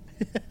seed.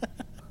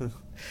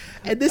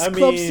 And this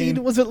club seed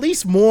was at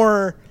least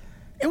more...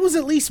 It was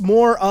at least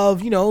more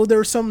of, there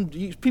were some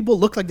people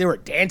looked like they were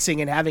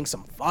dancing and having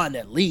some fun,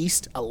 at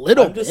least a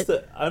little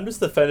bit. I'm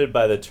just offended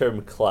by the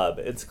term club.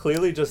 It's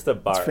clearly just a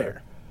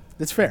bar.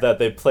 That's fair. That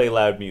they play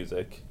loud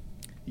music.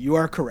 You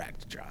are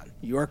correct, John.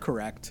 You are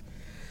correct.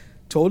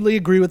 Totally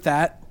agree with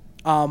that.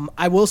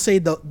 I will say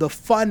the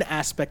fun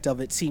aspect of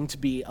it seemed to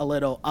be a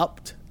little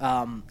upped.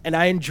 And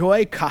I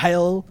enjoy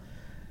Kyle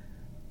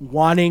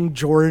wanting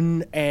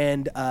Jordan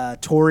and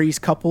Tori's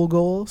couple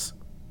goals.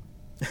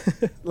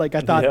 Like,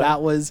 I thought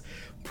that was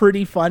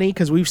pretty funny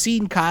because we've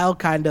seen Kyle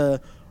kind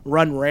of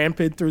run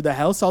rampant through the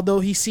house,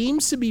 although he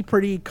seems to be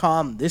pretty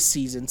calm this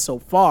season so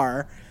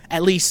far,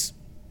 at least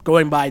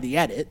going by the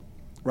edit,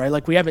 right?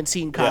 Like, we haven't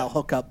seen Kyle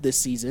hook up this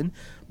season,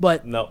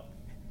 but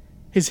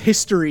his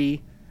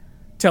history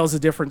tells a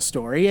different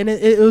story, and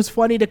it was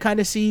funny to kind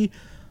of see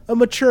a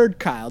matured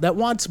Kyle that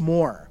wants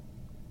more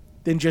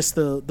than just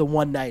the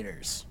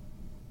one-nighters.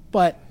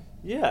 But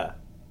yeah,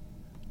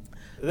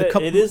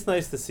 it is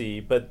nice to see,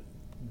 but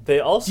they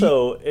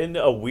also, in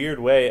a weird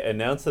way,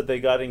 announced that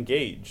they got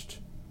engaged.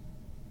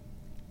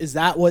 Is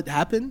that what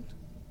happened?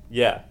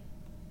 Yeah.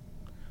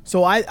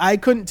 So I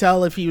couldn't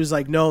tell if he was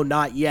like, no,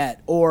 not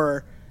yet,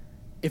 or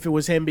if it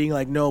was him being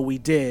like, no, we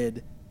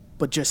did,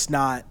 but just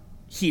not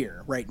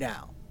here right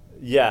now.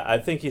 Yeah, I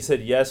think he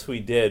said, yes,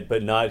 we did,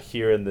 but not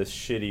here in this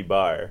shitty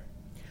bar.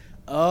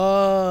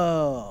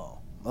 Oh,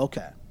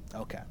 okay.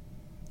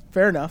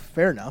 Fair enough.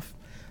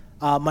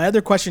 My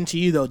other question to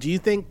you, though, do you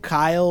think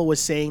Kyle was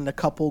saying the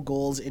couple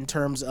goals in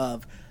terms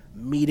of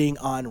meeting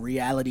on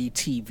reality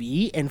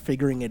TV and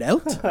figuring it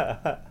out?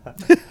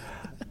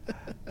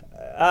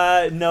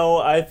 No,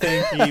 I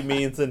think he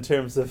means in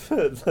terms of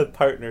the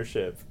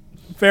partnership.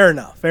 Fair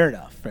enough.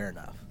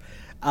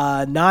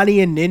 Nani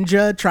and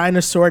Ninja trying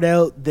to sort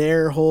out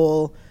their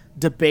whole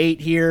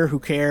debate here. Who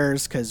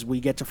cares? Because we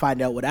get to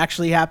find out what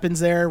actually happens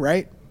there,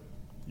 right?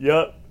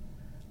 Yep.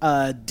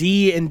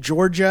 Dee and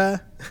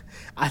Georgia.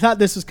 I thought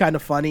this was kind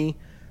of funny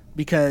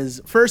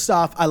because, first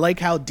off, I like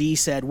how Dee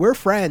said, we're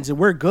friends and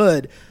we're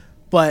good,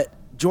 but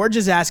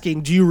Georgia's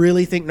asking, do you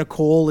really think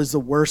Nicole is the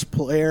worst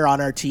player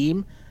on our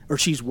team, or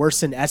she's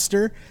worse than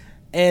Esther?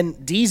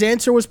 And Dee's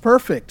answer was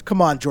perfect.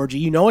 Come on, Georgia.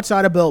 You know it's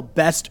not about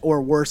best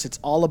or worse. It's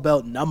all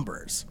about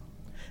numbers.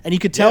 And you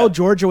could tell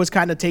Georgia was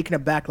kind of taken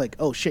aback, like,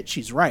 oh, shit,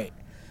 she's right.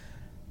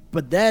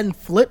 But then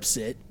flips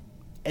it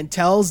and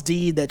tells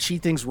Dee that she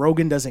thinks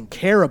Rogan doesn't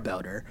care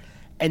about her,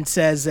 and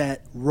says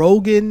that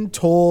Rogan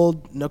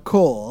told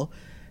Nicole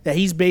that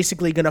he's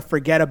basically going to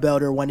forget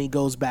about her when he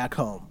goes back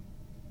home.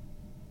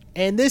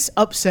 And this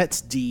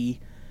upsets Dee.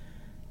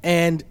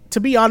 And to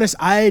be honest,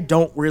 I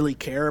don't really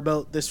care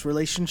about this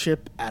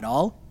relationship at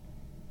all.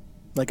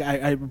 Like,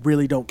 I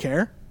really don't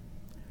care.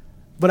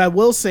 But I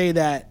will say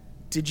that,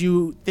 did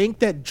you think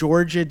that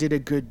Georgia did a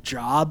good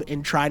job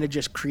in trying to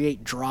just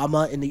create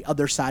drama in the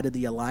other side of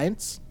the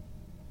alliance?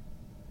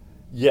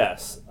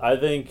 Yes. I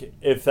think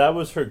if that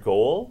was her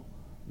goal,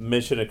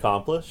 mission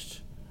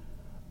accomplished.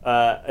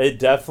 It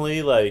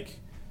definitely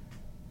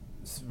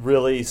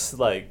really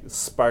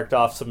sparked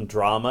off some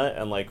drama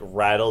and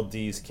rattled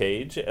Dee's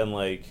cage,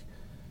 and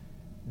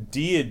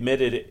Dee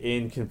admitted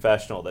in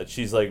confessional that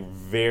she's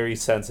very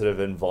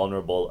sensitive and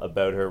vulnerable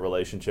about her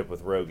relationship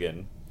with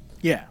Rogan.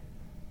 Yeah.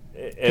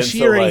 And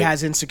she already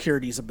has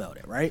insecurities about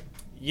it, right?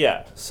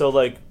 Yeah.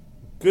 So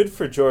good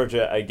for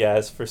Georgia, I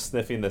guess, for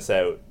sniffing this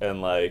out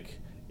and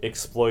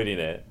exploiting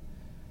it.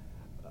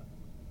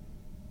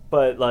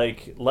 But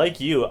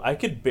like you, I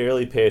could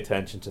barely pay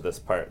attention to this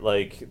part.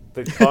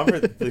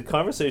 The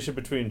conversation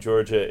between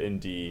Georgia and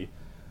Dee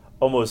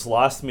almost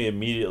lost me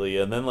immediately.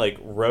 And then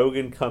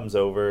Rogan comes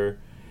over,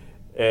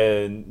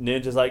 and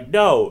Ninja's like,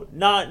 "No,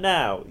 not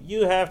now.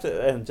 You have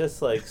to," and just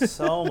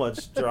so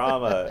much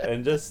drama,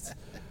 and just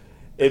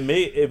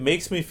it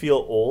makes me feel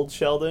old,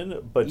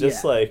 Sheldon. But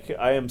just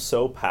I am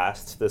so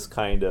past this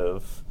kind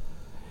of.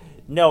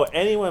 No,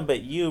 anyone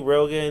but you,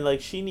 Rogan.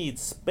 She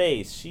needs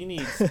space. She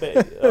needs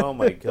space. Oh,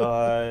 my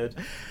God.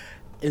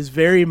 Is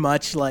very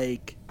much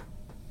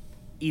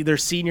either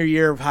senior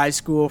year of high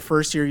school,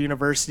 first year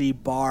university,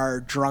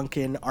 bar,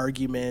 drunken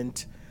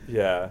argument.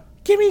 Yeah.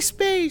 Give me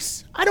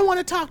space. I don't want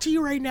to talk to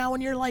you right now when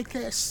you're like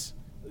this.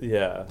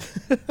 Yeah.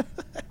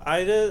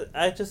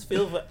 I just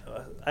feel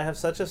I have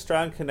such a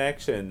strong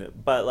connection,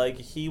 but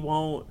he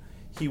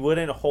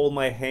wouldn't hold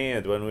my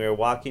hand when we were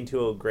walking to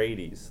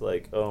O'Grady's.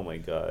 Oh, my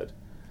God.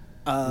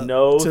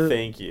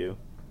 Thank you.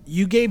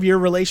 You gave your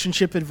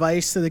relationship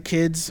advice to the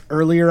kids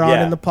earlier on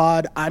in the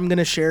pod. I'm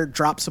going to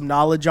drop some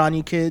knowledge on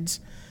you kids.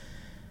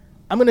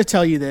 I'm going to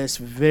tell you this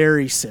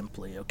very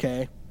simply,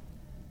 okay?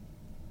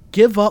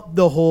 give up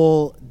the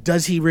whole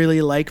 "does he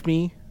really like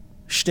me"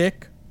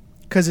 shtick,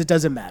 because it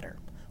doesn't matter.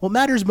 What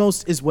matters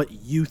most is what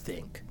you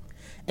think.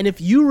 And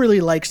if you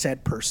really like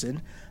said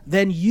person,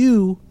 then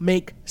you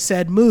make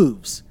said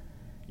moves.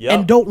 Yep.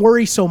 And don't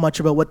worry so much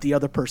about what the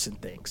other person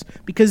thinks,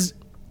 because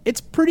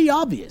it's pretty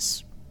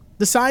obvious.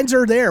 The signs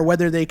are there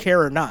whether they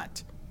care or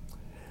not.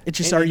 It's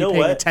just, are you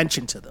paying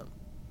attention to them?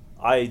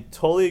 I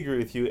totally agree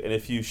with you. And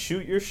if you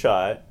shoot your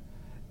shot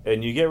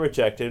and you get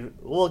rejected,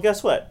 well,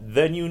 guess what?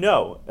 Then you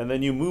know, and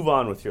then you move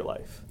on with your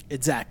life.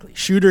 Exactly.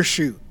 Shoot or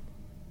shoot.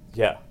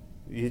 Yeah.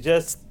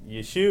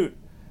 You shoot.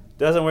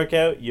 Doesn't work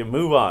out, you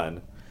move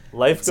on.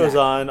 Life goes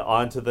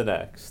on to the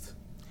next.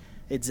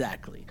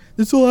 Exactly.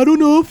 So I don't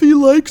know if he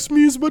likes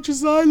me as much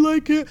as I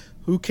like it.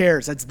 Who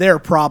cares? That's their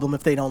problem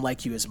if they don't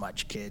like you as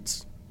much,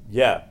 kids.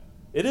 Yeah,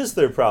 it is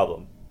their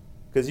problem.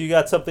 Because you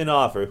got something to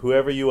offer,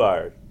 whoever you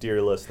are,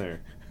 dear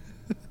listener.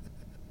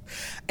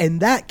 And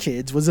that,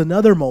 kids, was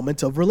another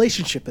moment of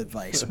relationship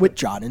advice with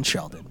John and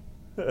Sheldon.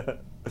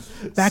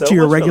 Back to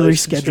your regularly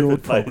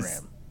scheduled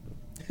program.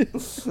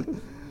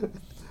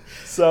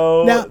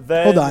 So now,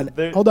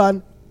 then hold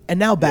on. And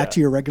now back to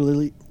your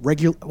regular.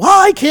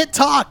 I can't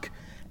talk.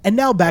 And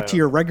now back to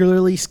your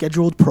regularly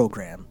scheduled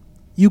program.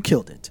 You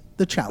killed it.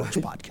 The Challenge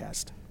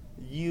Podcast.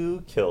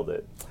 You killed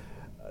it.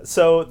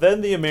 So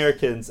then the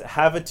Americans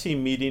have a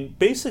team meeting,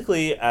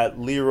 basically at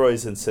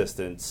Leroy's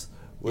insistence,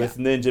 with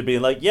Ninja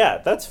being like, yeah,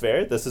 that's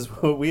fair. This is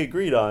what we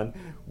agreed on.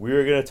 We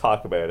were going to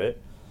talk about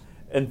it.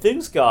 And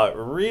things got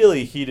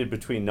really heated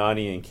between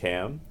Nany and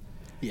Cam.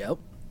 Yep.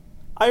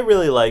 I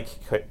really like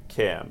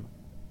Cam.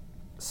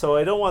 So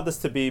I don't want this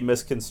to be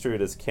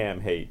misconstrued as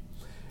Cam hate.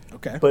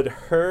 Okay. But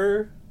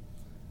her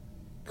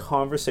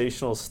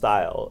conversational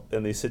style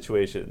in these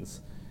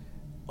situations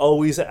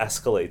always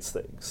escalates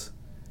things.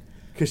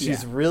 Because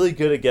she's really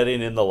good at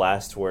getting in the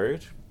last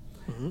word.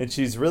 Mm-hmm. And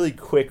she's really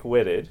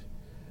quick-witted.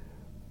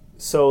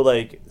 So,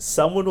 like,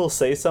 someone will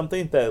say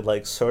something that,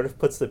 like, sort of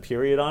puts the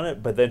period on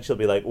it, but then she'll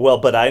be like, well,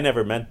 but I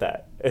never meant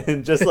that.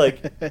 And just,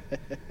 like...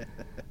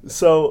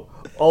 So,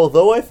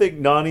 although I think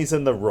Nany's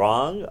in the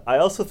wrong, I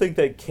also think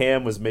that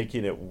Cam was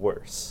making it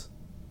worse.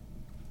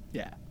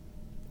 Yeah.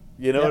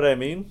 You know what I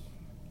mean?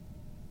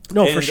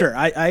 No, for sure.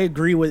 I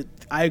agree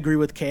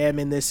with Cam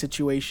in this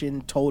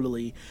situation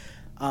totally.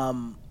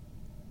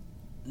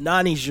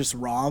 Nany's just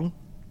wrong,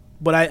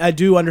 but I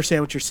do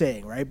understand what you're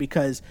saying, right?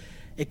 Because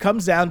it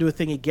comes down to a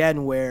thing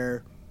again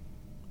where,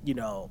 you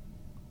know,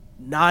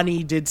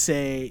 Nany did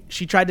say,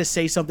 she tried to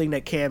say something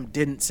that Cam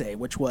didn't say,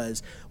 which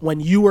was, when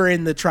you were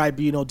in the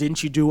tribunal,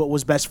 didn't you do what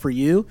was best for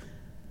you?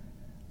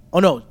 Oh,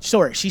 no,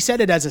 sorry. She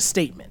said it as a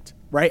statement,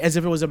 right? As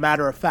if it was a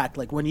matter of fact.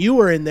 Like, when you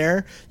were in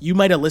there, you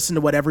might have listened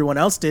to what everyone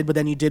else did, but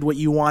then you did what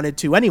you wanted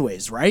to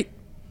anyways, right?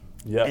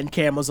 Yeah. And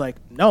Cam was like,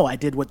 no, I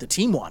did what the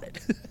team wanted,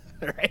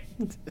 right?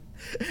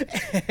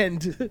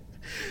 And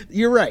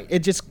you're right. It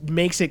just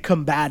makes it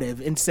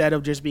combative instead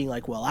of just being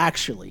like, well,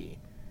 actually.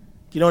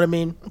 You know what I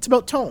mean? It's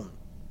about tone.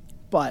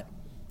 But,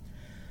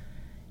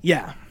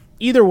 yeah,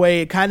 either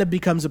way, it kind of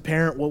becomes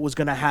apparent what was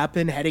going to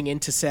happen heading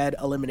into said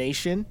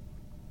elimination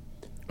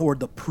or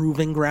the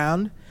proving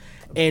ground.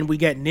 And we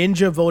get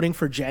Ninja voting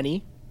for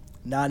Jenny.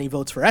 Nany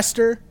votes for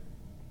Esther.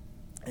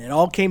 And it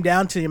all came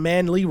down to your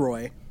man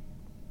Leroy.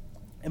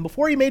 And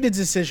before he made his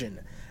decision,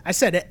 I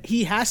said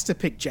he has to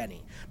pick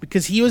Jenny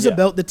because he was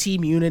about the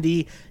team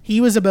unity. He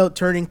was about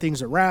turning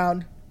things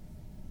around.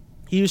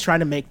 He was trying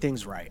to make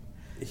things right.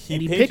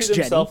 He picks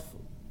Jenny.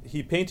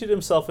 He painted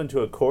himself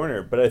into a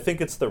corner, but I think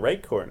it's the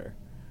right corner.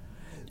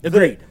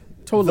 Agreed.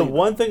 Totally. The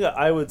one thing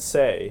I would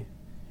say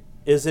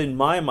is, in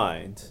my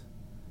mind,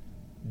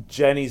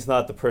 Jenny's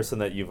not the person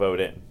that you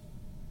vote in.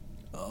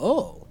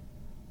 Oh.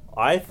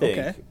 I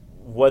think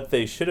what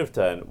they should have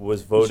done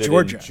was voted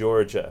in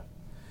Georgia.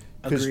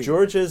 Because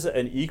Georgia's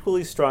an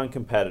equally strong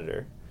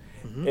competitor.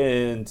 Mm-hmm.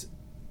 And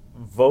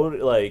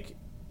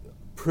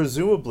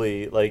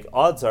presumably,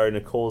 odds are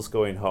Nicole's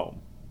going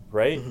home,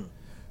 right? Mm-hmm.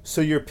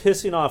 So you're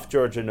pissing off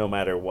Georgia no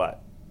matter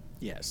what.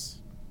 Yes.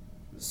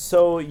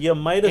 So you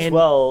might as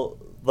well,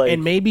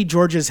 and maybe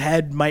Georgia's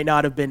head might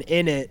not have been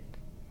in it,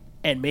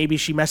 and maybe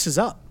she messes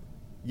up.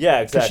 Yeah,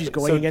 exactly. Because she's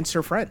going against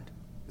her friend.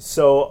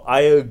 So I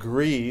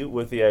agree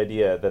with the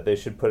idea that they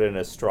should put in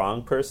a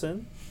strong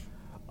person.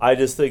 I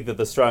just think that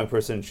the strong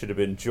person should have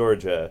been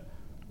Georgia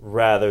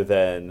rather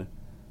than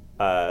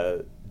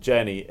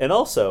Jenny. And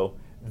also,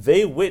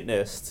 they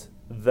witnessed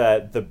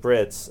that the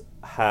Brits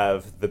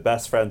have the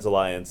Best Friends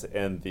Alliance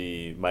and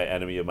the My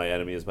Enemy of My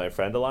Enemy is My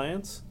Friend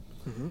Alliance.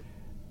 Mm-hmm.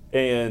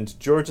 And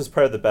George is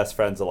part of the Best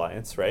Friends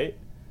Alliance, right?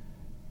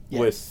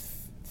 Yes.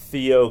 With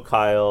Theo,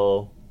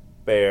 Kyle,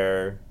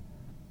 Bear,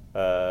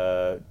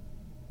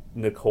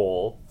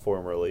 Nicole,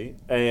 formerly,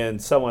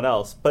 and someone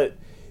else. But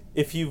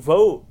if you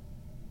vote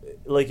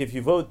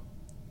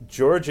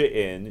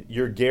Georgia in,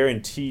 you're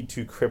guaranteed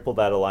to cripple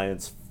that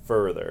alliance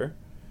further.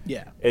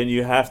 Yeah. And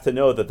you have to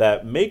know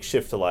that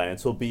makeshift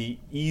alliance will be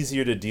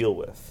easier to deal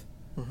with.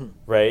 Mm-hmm.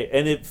 Right?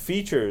 And it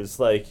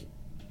features,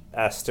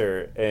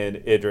 Esther and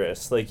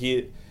Idris.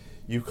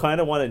 You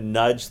kind of want to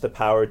nudge the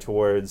power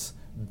towards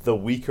the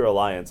weaker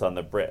alliance on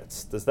the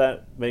Brits. Does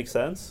that make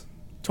sense?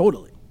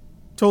 Totally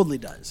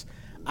does.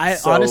 I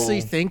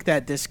honestly think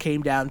that this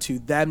came down to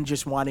them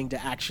just wanting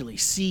to actually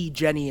see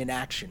Jenny in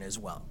action as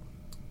well.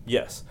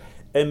 Yes.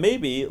 And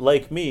maybe,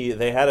 like me,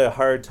 they had a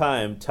hard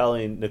time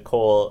telling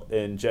Nicole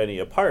and Jenny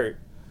apart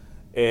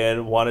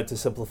and wanted to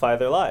simplify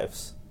their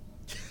lives.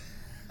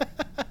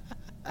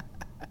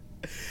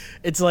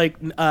 It's like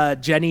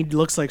Jenny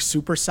looks like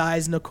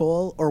supersized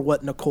Nicole, or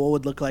what Nicole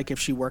would look like if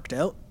she worked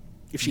out.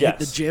 If she hit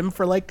the gym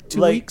for like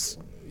 2 weeks.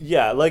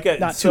 Yeah, like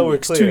not so 2 we're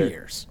weeks, clear. 2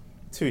 years.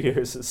 2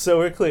 years. So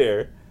we're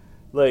clear.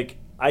 Like,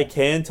 I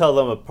can tell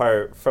them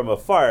apart from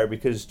afar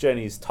because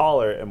Jenny's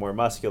taller and more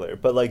muscular,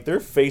 but like their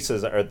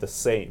faces are the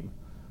same.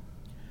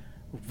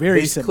 Very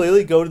they similar.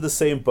 Clearly go to the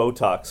same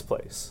Botox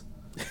place.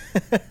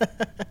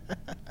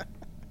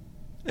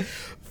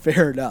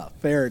 Fair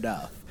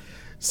enough.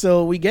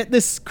 So we get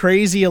this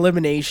crazy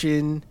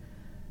elimination.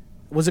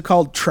 Was it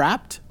called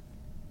Trapped?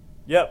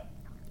 Yep.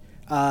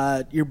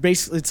 You're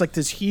basically, it's like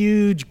this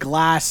huge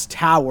glass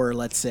tower,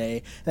 let's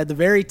say. At the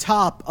very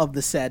top of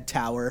the said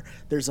tower,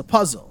 there's a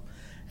puzzle.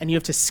 And you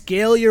have to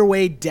scale your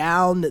way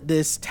down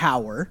this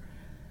tower.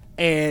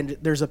 And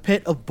there's a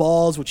pit of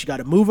balls, which you got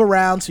to move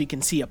around so you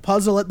can see a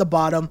puzzle at the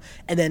bottom.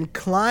 And then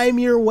climb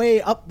your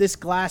way up this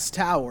glass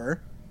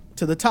tower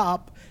to the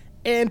top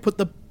and put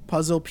the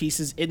puzzle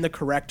pieces in the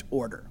correct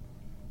order.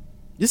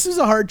 This is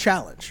a hard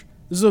challenge.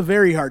 This is a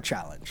very hard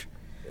challenge.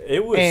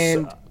 It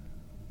was...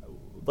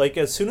 like,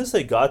 as soon as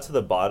they got to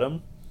the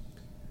bottom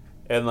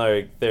and,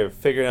 like, they're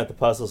figuring out the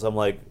puzzles, I'm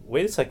like,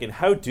 wait a second,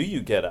 how do you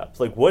get up?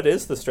 Like, what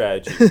is the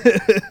strategy?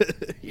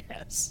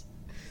 Yes.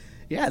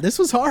 Yeah, this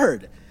was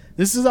hard.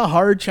 This is a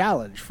hard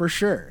challenge, for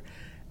sure.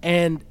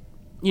 And,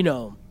 you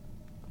know,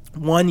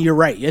 one, you're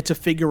right. You have to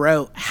figure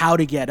out how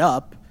to get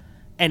up,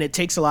 and it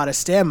takes a lot of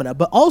stamina.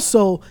 But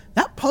also,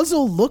 that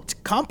puzzle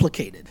looked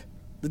complicated.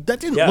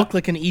 That didn't look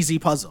like an easy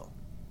puzzle.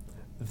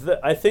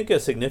 I think a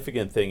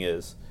significant thing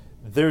is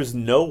there's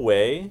no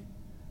way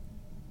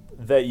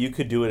that you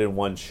could do it in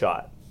one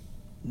shot.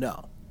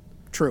 No.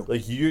 True.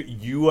 Like,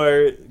 you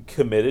are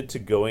committed to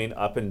going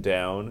up and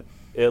down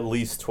at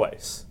least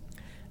twice.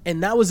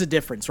 And that was a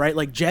difference, right?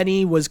 Like,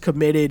 Jenny was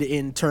committed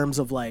in terms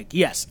of, like,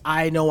 yes,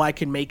 I know I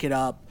can make it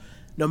up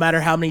no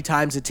matter how many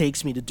times it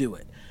takes me to do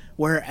it.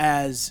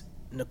 Whereas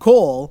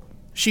Nicole,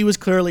 she was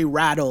clearly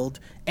rattled,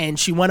 and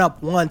she went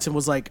up once and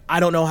was like, I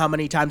don't know how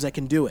many times I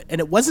can do it. And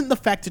it wasn't the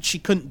fact that she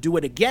couldn't do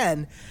it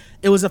again.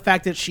 It was the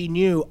fact that she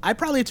knew, I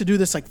probably have to do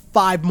this like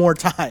 5 more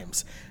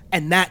times.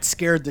 And that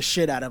scared the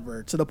shit out of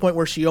her to the point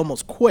where she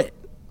almost quit,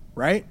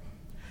 right?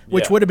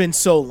 Which would have been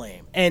so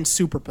lame and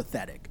super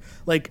pathetic.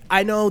 Like,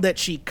 I know that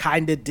she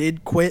kind of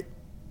did quit.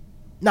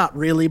 Not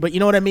really, but you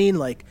know what I mean?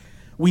 Like,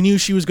 we knew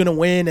she was going to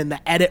win, and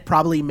the edit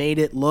probably made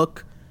it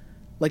look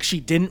like she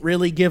didn't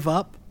really give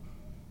up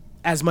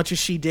as much as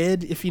she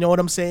did, if you know what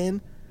I'm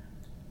saying.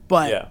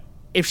 But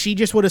if she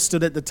just would have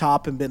stood at the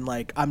top and been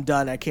like, I'm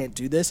done, I can't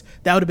do this,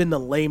 that would have been the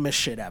lamest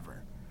shit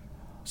ever.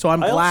 So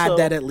I'm glad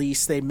that at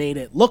least they made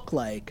it look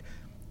like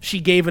she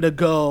gave it a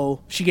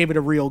go, she gave it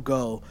a real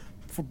go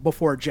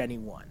before Jenny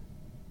won.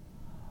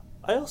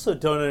 I also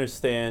don't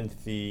understand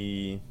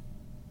the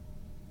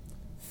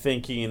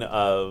thinking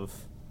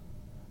of,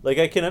 like,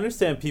 I can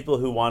understand people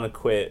who want to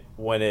quit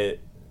when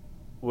it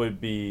would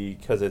be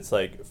because it's,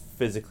 like,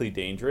 physically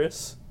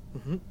dangerous.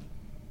 Mm-hmm.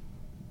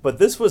 But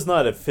this was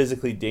not a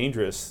physically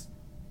dangerous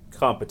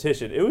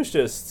competition. It was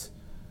just,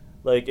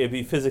 like, it'd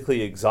be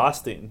physically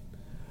exhausting.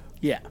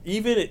 Yeah.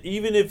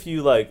 Even if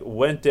you, like,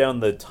 went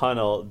down the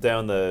tunnel,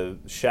 down the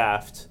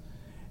shaft,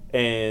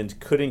 and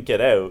couldn't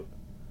get out,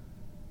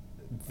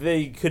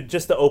 they could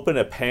just open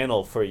a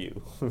panel for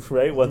you,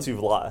 right? Once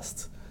you've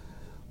lost.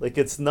 Like,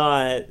 it's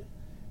not,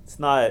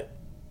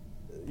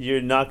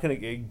 you're not going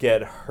to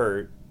get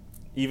hurt,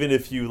 even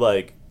if you,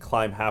 like,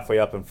 climb halfway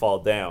up and fall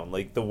down.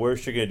 Like, the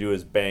worst you're going to do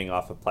is bang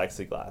off a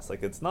plexiglass.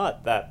 Like, it's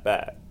not that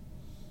bad.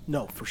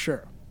 No, for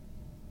sure.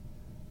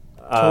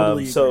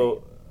 Totally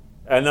agree.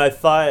 And I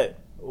thought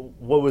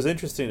what was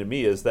interesting to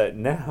me is that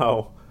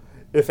now,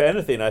 if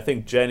anything, I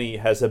think Jenny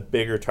has a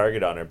bigger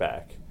target on her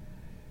back.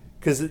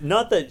 Because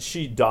not that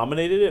she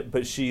dominated it,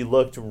 but she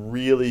looked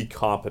really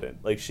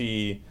competent. Like,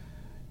 she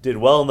did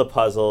well in the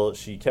puzzle.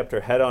 She kept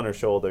her head on her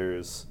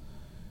shoulders.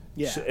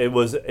 Yeah. It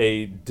was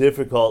a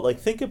difficult... Like,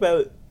 think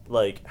about,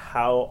 like,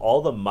 how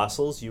all the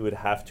muscles you would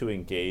have to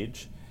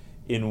engage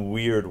in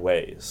weird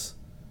ways.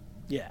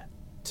 Yeah.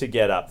 To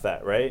get up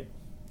that, right?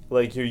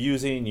 Like, you're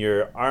using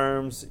your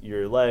arms,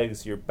 your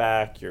legs, your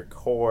back, your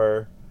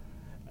core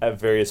at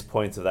various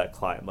points of that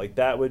climb. Like,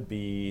 that would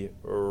be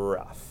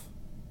rough.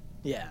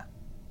 Yeah.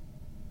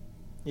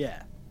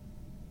 Yeah.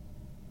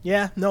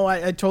 Yeah, no,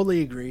 I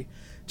totally agree.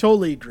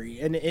 Totally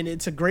agree. And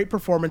it's a great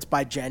performance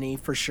by Jenny,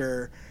 for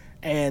sure.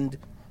 And,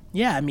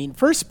 yeah, I mean,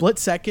 for a split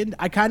second,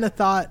 I kind of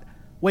thought,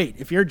 wait,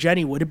 if you're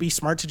Jenny, would it be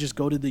smart to just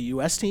go to the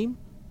U.S. team?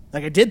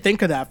 Like, I did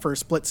think of that for a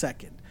split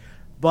second.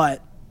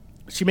 But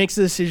she makes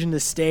the decision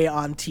to stay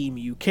on Team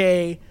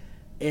UK.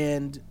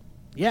 And,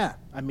 yeah,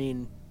 I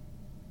mean,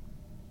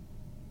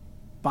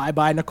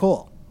 bye-bye,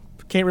 Nicole.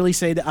 Can't really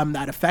say that I'm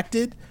that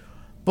affected,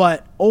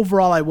 but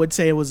overall I would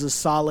say it was a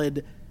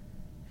solid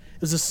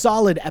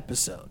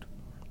episode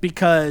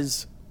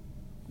because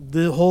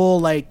the whole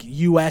like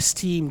US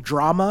team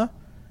drama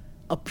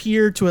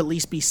appeared to at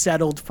least be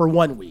settled for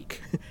 1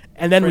 week.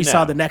 And then we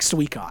saw the next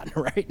week on,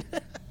 right?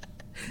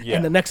 Yeah.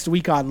 And the next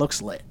week on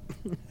looks lit.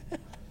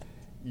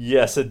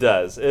 Yes, it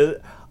does.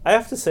 I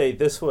have to say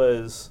it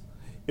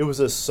was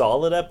a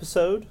solid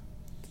episode,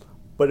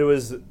 but it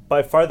was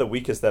by far the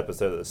weakest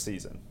episode of the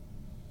season.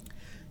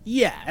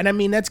 Yeah, and I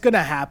mean, that's going to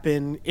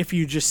happen if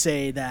you just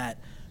say that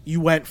you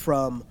went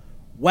from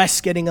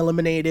Wes getting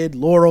eliminated,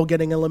 Laurel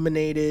getting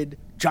eliminated,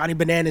 Johnny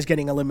Bananas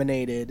getting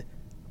eliminated,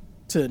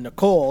 to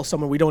Nicole,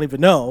 someone we don't even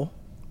know,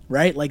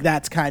 right? Like,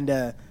 that's kind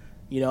of,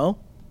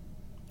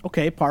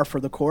 okay, par for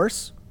the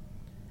course.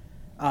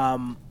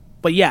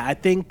 But yeah, I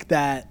think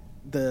that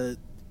the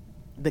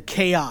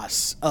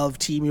chaos of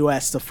Team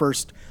US, the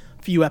first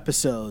few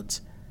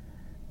episodes,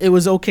 it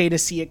was okay to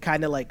see it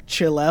kind of like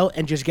chill out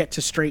and just get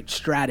to straight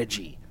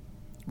strategy,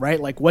 right?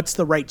 Like, what's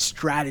the right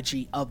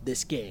strategy of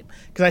this game?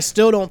 Because I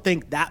still don't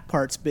think that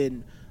part's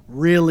been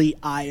really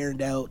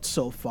ironed out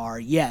so far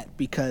yet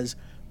because,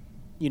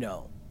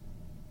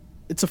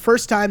 it's the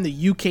first time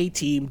the UK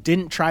team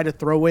didn't try to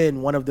throw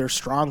in one of their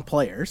strong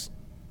players,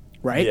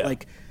 right? Yeah.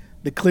 Like,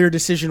 the clear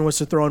decision was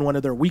to throw in one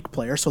of their weak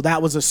players, so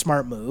that was a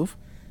smart move.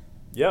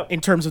 Yep.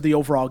 In terms of the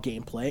overall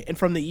gameplay. And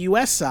from the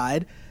US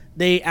side,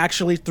 they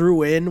actually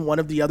threw in one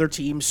of the other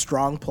team's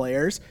strong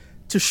players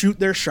to shoot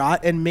their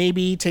shot and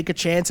maybe take a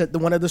chance at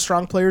one of the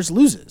strong players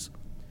loses.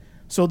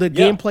 So the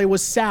gameplay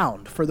was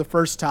sound for the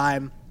first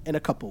time in a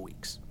couple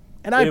weeks.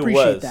 And I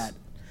appreciate that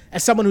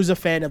as someone who's a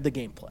fan of the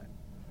gameplay.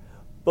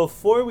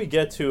 Before we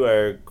get to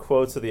our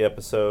quotes of the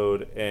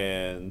episode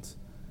and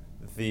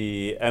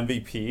the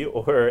MVP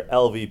or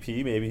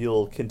LVP, maybe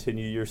you'll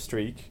continue your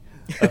streak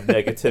of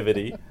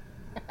negativity.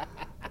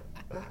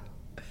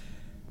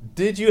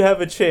 Did you have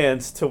a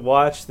chance to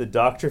watch the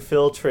Dr.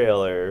 Phil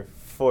trailer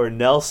for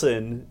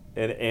Nelson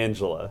and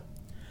Angela?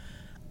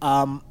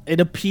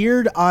 It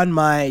appeared on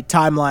my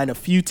timeline a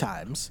few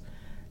times,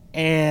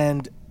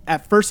 and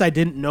at first I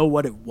didn't know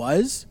what it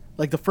was.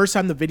 Like, the first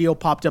time the video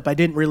popped up, I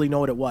didn't really know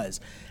what it was.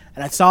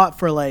 And I saw it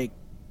for like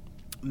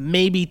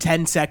maybe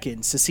 10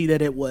 seconds to see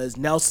that it was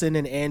Nelson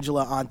and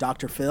Angela on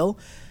Dr. Phil,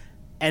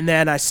 and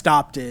then I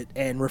stopped it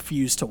and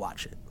refused to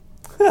watch it.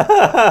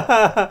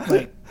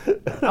 Like,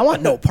 I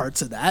want no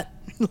parts of that.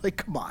 Like,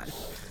 come on.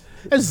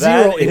 There's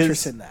zero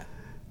interest in that.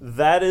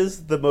 That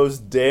is the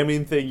most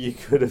damning thing you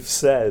could have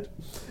said.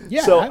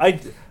 Yeah. So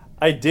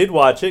I did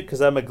watch it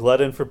because I'm a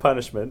glutton for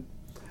punishment.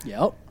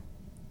 Yep.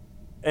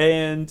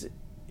 And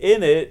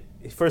in it,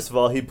 first of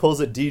all, he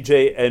pulls a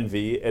DJ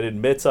Envy and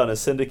admits on a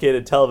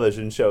syndicated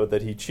television show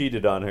that he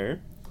cheated on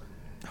her.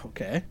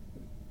 Okay.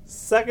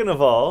 Second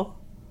of all,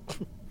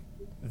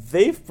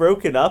 they've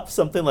broken up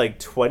something like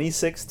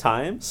 26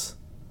 times.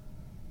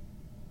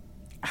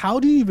 How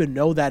do you even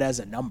know that as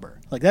a number?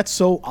 Like, that's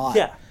so odd.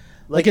 Yeah.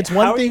 Like it's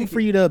one thing for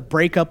you to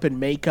break up and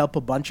make up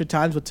a bunch of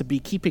times, but to be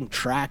keeping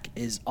track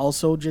is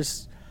also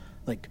just,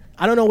 like,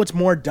 I don't know what's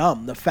more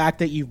dumb, the fact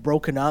that you've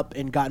broken up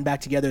and gotten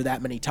back together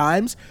that many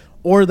times,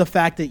 or the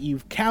fact that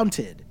you've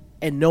counted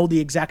and know the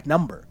exact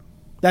number.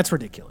 That's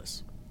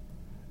ridiculous.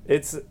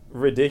 It's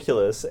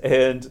ridiculous.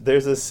 And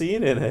there's a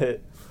scene in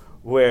it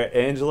where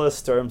Angela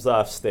storms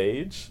off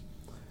stage.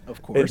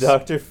 Of course.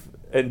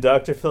 And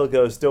Dr. Phil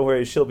goes, "Don't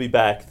worry, she'll be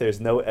back.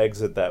 There's no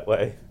exit that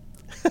way."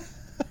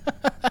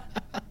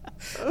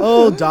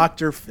 Oh,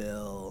 Dr.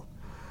 Phil.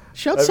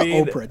 Shouts to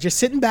Oprah. Just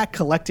sitting back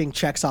collecting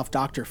checks off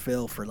Dr.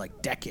 Phil for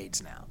like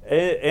decades now.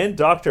 And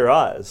Dr.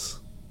 Oz.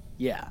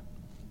 Yeah.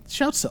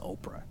 Shouts to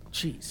Oprah.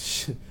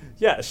 Jeez.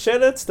 Yeah,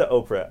 shout-outs to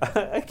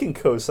Oprah. I can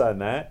co-sign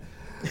that.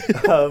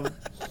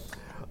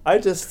 I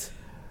just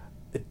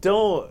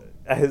don't...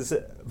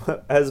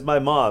 As my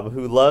mom,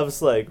 who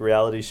loves like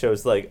reality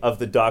shows like of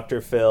the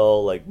Dr.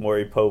 Phil, like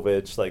Maury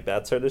Povich, like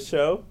that sort of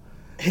show.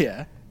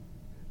 Yeah.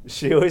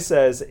 She always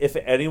says, if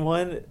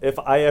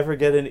I ever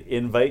get an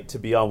invite to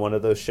be on one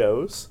of those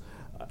shows,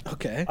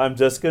 okay, I'm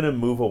just going to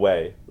move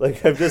away.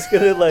 Like, I'm just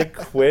going to like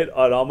quit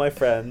on all my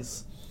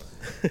friends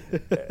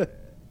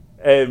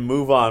and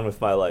move on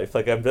with my life.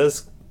 Like, I'm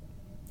just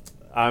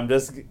out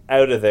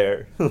of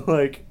there.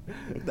 Like,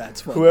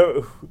 that's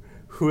funny.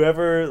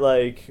 Whoever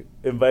like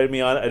invited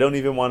me on, I don't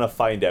even want to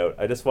find out.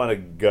 I just want to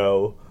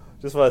go.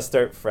 Just want to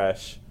start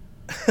fresh.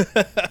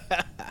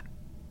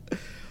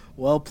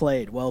 Well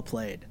played. Well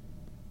played.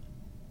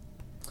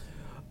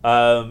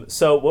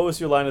 So what was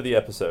your line of the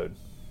episode?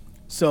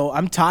 So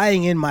I'm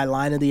tying in my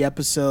line of the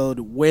episode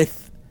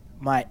with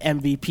my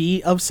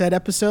MVP of said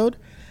episode.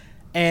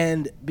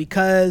 And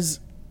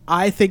because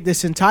I think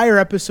this entire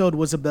episode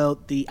was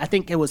about I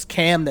think it was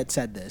Cam that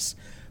said this,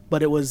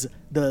 but it was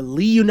the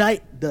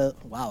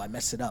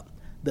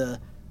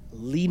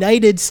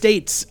United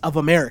States of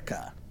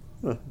America.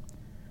 Huh.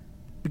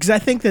 Because I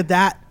think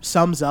that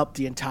sums up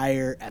the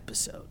entire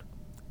episode.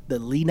 The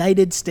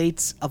United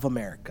States of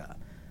America.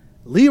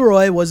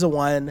 Leroy was the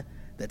one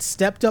that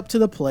stepped up to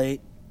the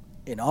plate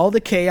in all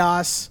the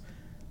chaos,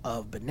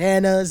 of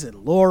Bananas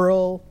and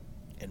Laurel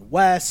and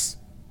Wes,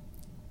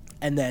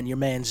 and then your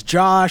man's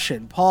Josh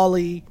and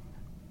Paulie.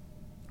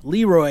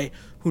 Leroy,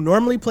 who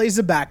normally plays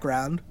the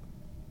background,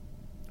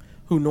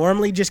 who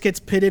normally just gets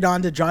pitted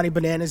onto Johnny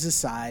Bananas'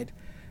 side,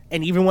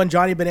 and even when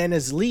Johnny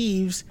Bananas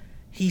leaves,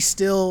 he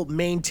still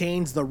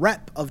maintains the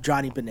rep of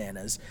Johnny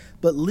Bananas.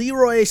 But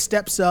Leroy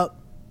steps up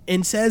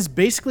and says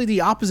basically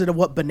the opposite of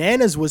what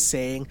Bananas was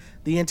saying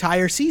the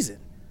entire season.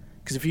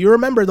 Because if you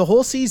remember, the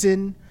whole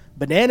season,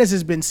 Bananas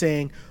has been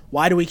saying,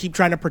 why do we keep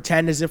trying to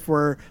pretend as if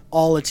we're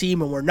all a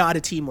team and we're not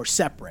a team, we're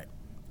separate?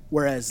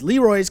 Whereas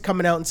Leroy's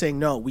coming out and saying,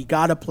 no, we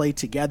got to play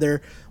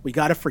together. We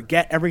got to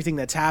forget everything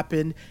that's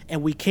happened.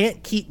 And we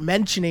can't keep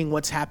mentioning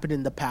what's happened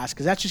in the past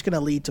because that's just going to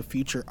lead to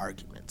future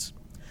arguments.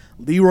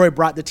 Leroy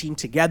brought the team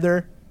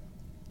together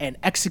and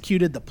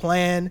executed the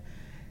plan.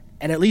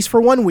 And at least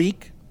for 1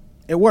 week,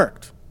 it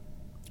worked.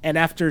 And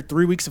after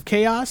 3 weeks of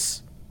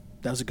chaos,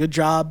 that was a good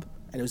job.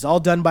 And it was all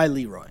done by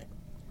Leroy.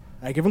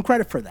 And I give him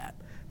credit for that.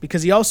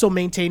 Because he also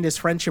maintained his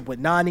friendship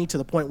with Nany to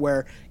the point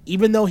where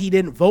even though he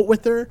didn't vote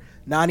with her,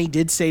 Nany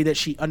did say that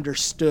she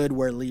understood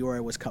where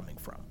Leroy was coming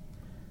from.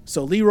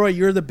 So, Leroy,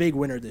 you're the big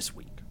winner this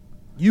week.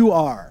 You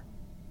are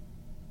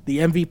the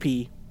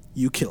MVP.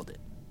 You killed it.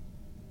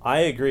 I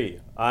agree.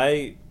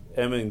 I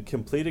am in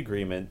complete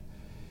agreement.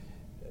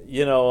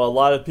 You know, a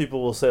lot of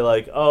people will say,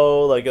 like,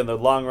 oh, like in the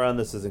long run,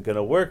 this isn't going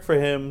to work for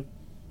him.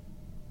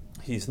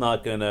 He's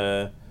not going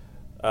to,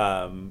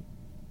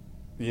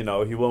 he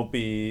won't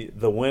be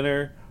the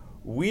winner.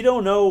 We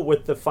don't know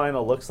what the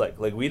final looks like.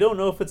 Like, we don't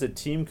know if it's a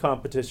team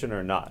competition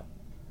or not.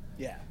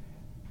 Yeah.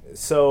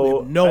 So we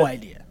have no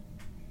idea.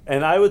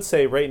 And I would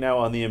say right now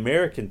on the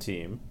American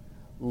team,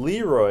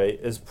 Leroy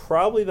is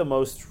probably the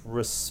most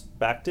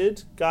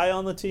respected guy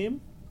on the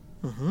team.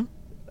 Mm-hmm.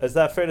 Is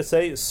that fair to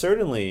say?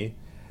 Certainly,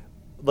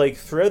 like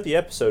throughout the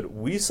episode,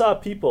 we saw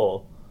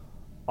people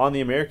on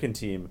the American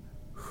team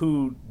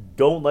who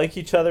don't like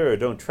each other or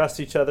don't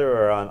trust each other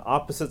or are on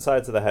opposite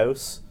sides of the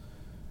house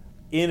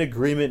in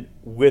agreement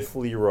with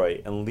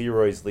Leroy and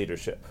Leroy's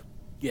leadership.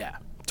 Yeah,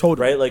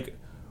 totally. Right? Like,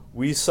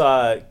 we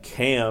saw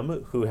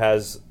Cam, who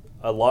has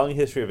a long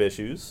history of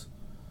issues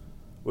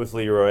with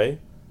Leroy,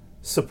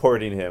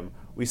 supporting him.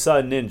 We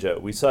saw Ninja.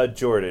 We saw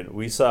Jordan.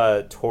 We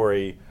saw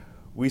Tori.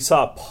 We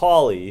saw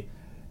Paulie.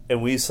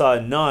 And we saw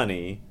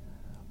Nany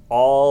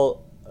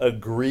all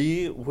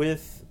agree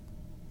with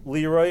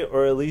Leroy,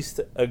 or at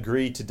least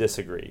agree to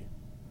disagree.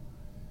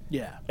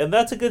 Yeah. And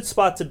that's a good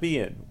spot to be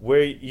in,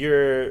 where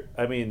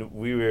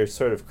we were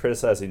sort of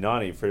criticizing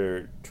Nany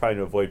for trying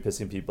to avoid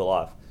pissing people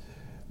off.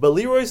 But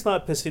Leroy's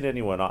not pissing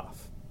anyone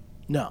off.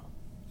 No.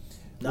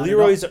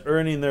 Leroy's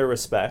earning their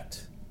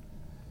respect.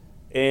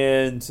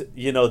 And,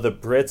 the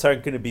Brits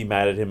aren't going to be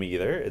mad at him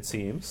either, it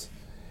seems.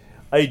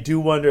 I do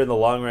wonder in the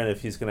long run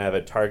if he's going to have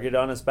a target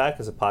on his back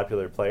as a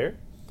popular player.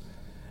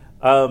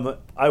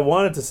 I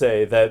wanted to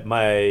say that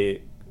my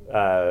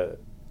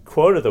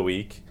quote of the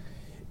week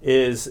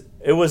is,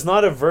 it was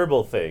not a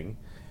verbal thing,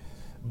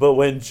 but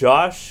when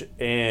Josh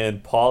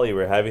and Paulie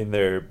were having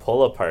their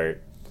pull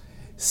apart,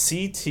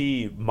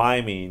 CT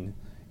miming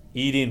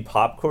eating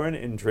popcorn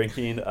and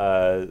drinking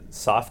a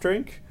soft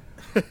drink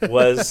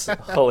was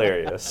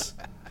hilarious.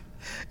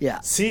 Yeah.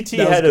 CT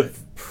had a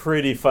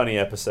pretty funny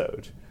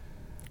episode.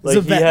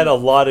 Like, he had a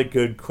lot of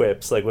good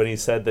quips, like when he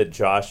said that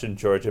Josh and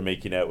Georgia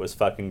making out was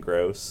fucking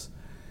gross.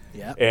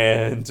 Yeah.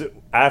 And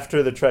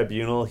after the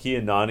tribunal, he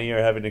and Nany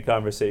are having a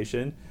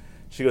conversation.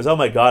 She goes, "Oh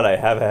my God, I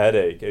have a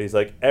headache." And he's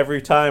like,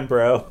 "Every time,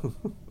 bro."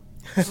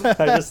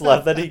 I just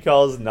love that he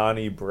calls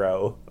Nany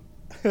bro.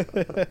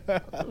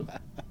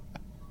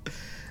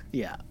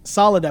 Yeah,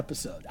 solid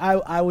episode.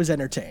 I was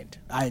entertained.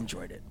 I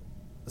enjoyed it.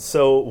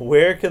 So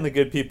where can the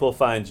good people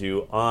find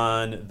you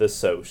on the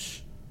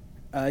Soch?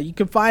 You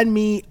can find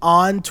me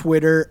on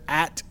Twitter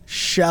at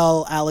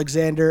Shell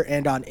Alexander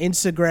and on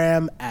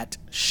Instagram at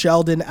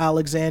Sheldon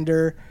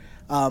Alexander.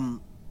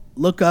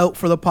 Look out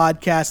for the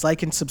podcast.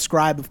 Like and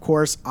subscribe, of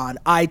course, on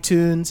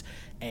iTunes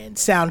and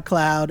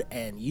SoundCloud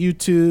and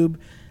YouTube.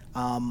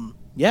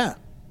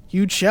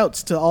 Huge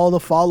shouts to all the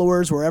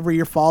followers wherever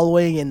you're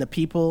following and the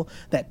people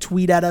that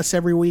tweet at us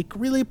every week.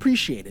 Really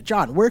appreciate it.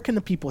 John, where can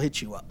the people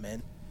hit you up,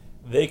 man?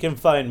 They can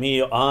find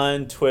me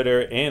on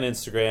Twitter and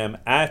Instagram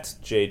at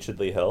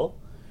JChidleyHill.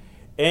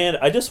 And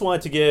I just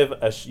wanted to give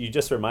you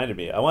just reminded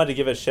me, I wanted to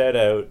give a shout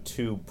out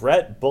to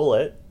Brett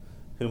Bullitt,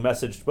 who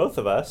messaged both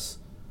of us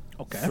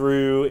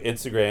through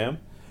Instagram,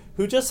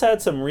 who just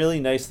had some really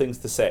nice things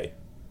to say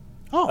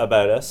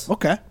about us.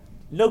 Okay.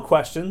 No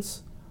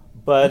questions,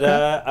 but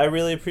I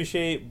really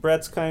appreciate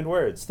Brett's kind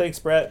words. Thanks,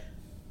 Brett.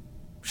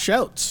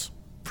 Shouts.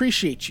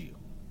 Appreciate you.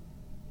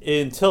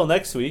 Until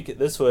next week,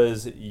 this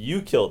was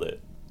You Killed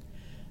It.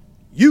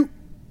 You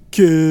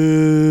killed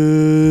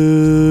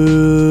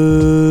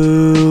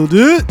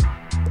it.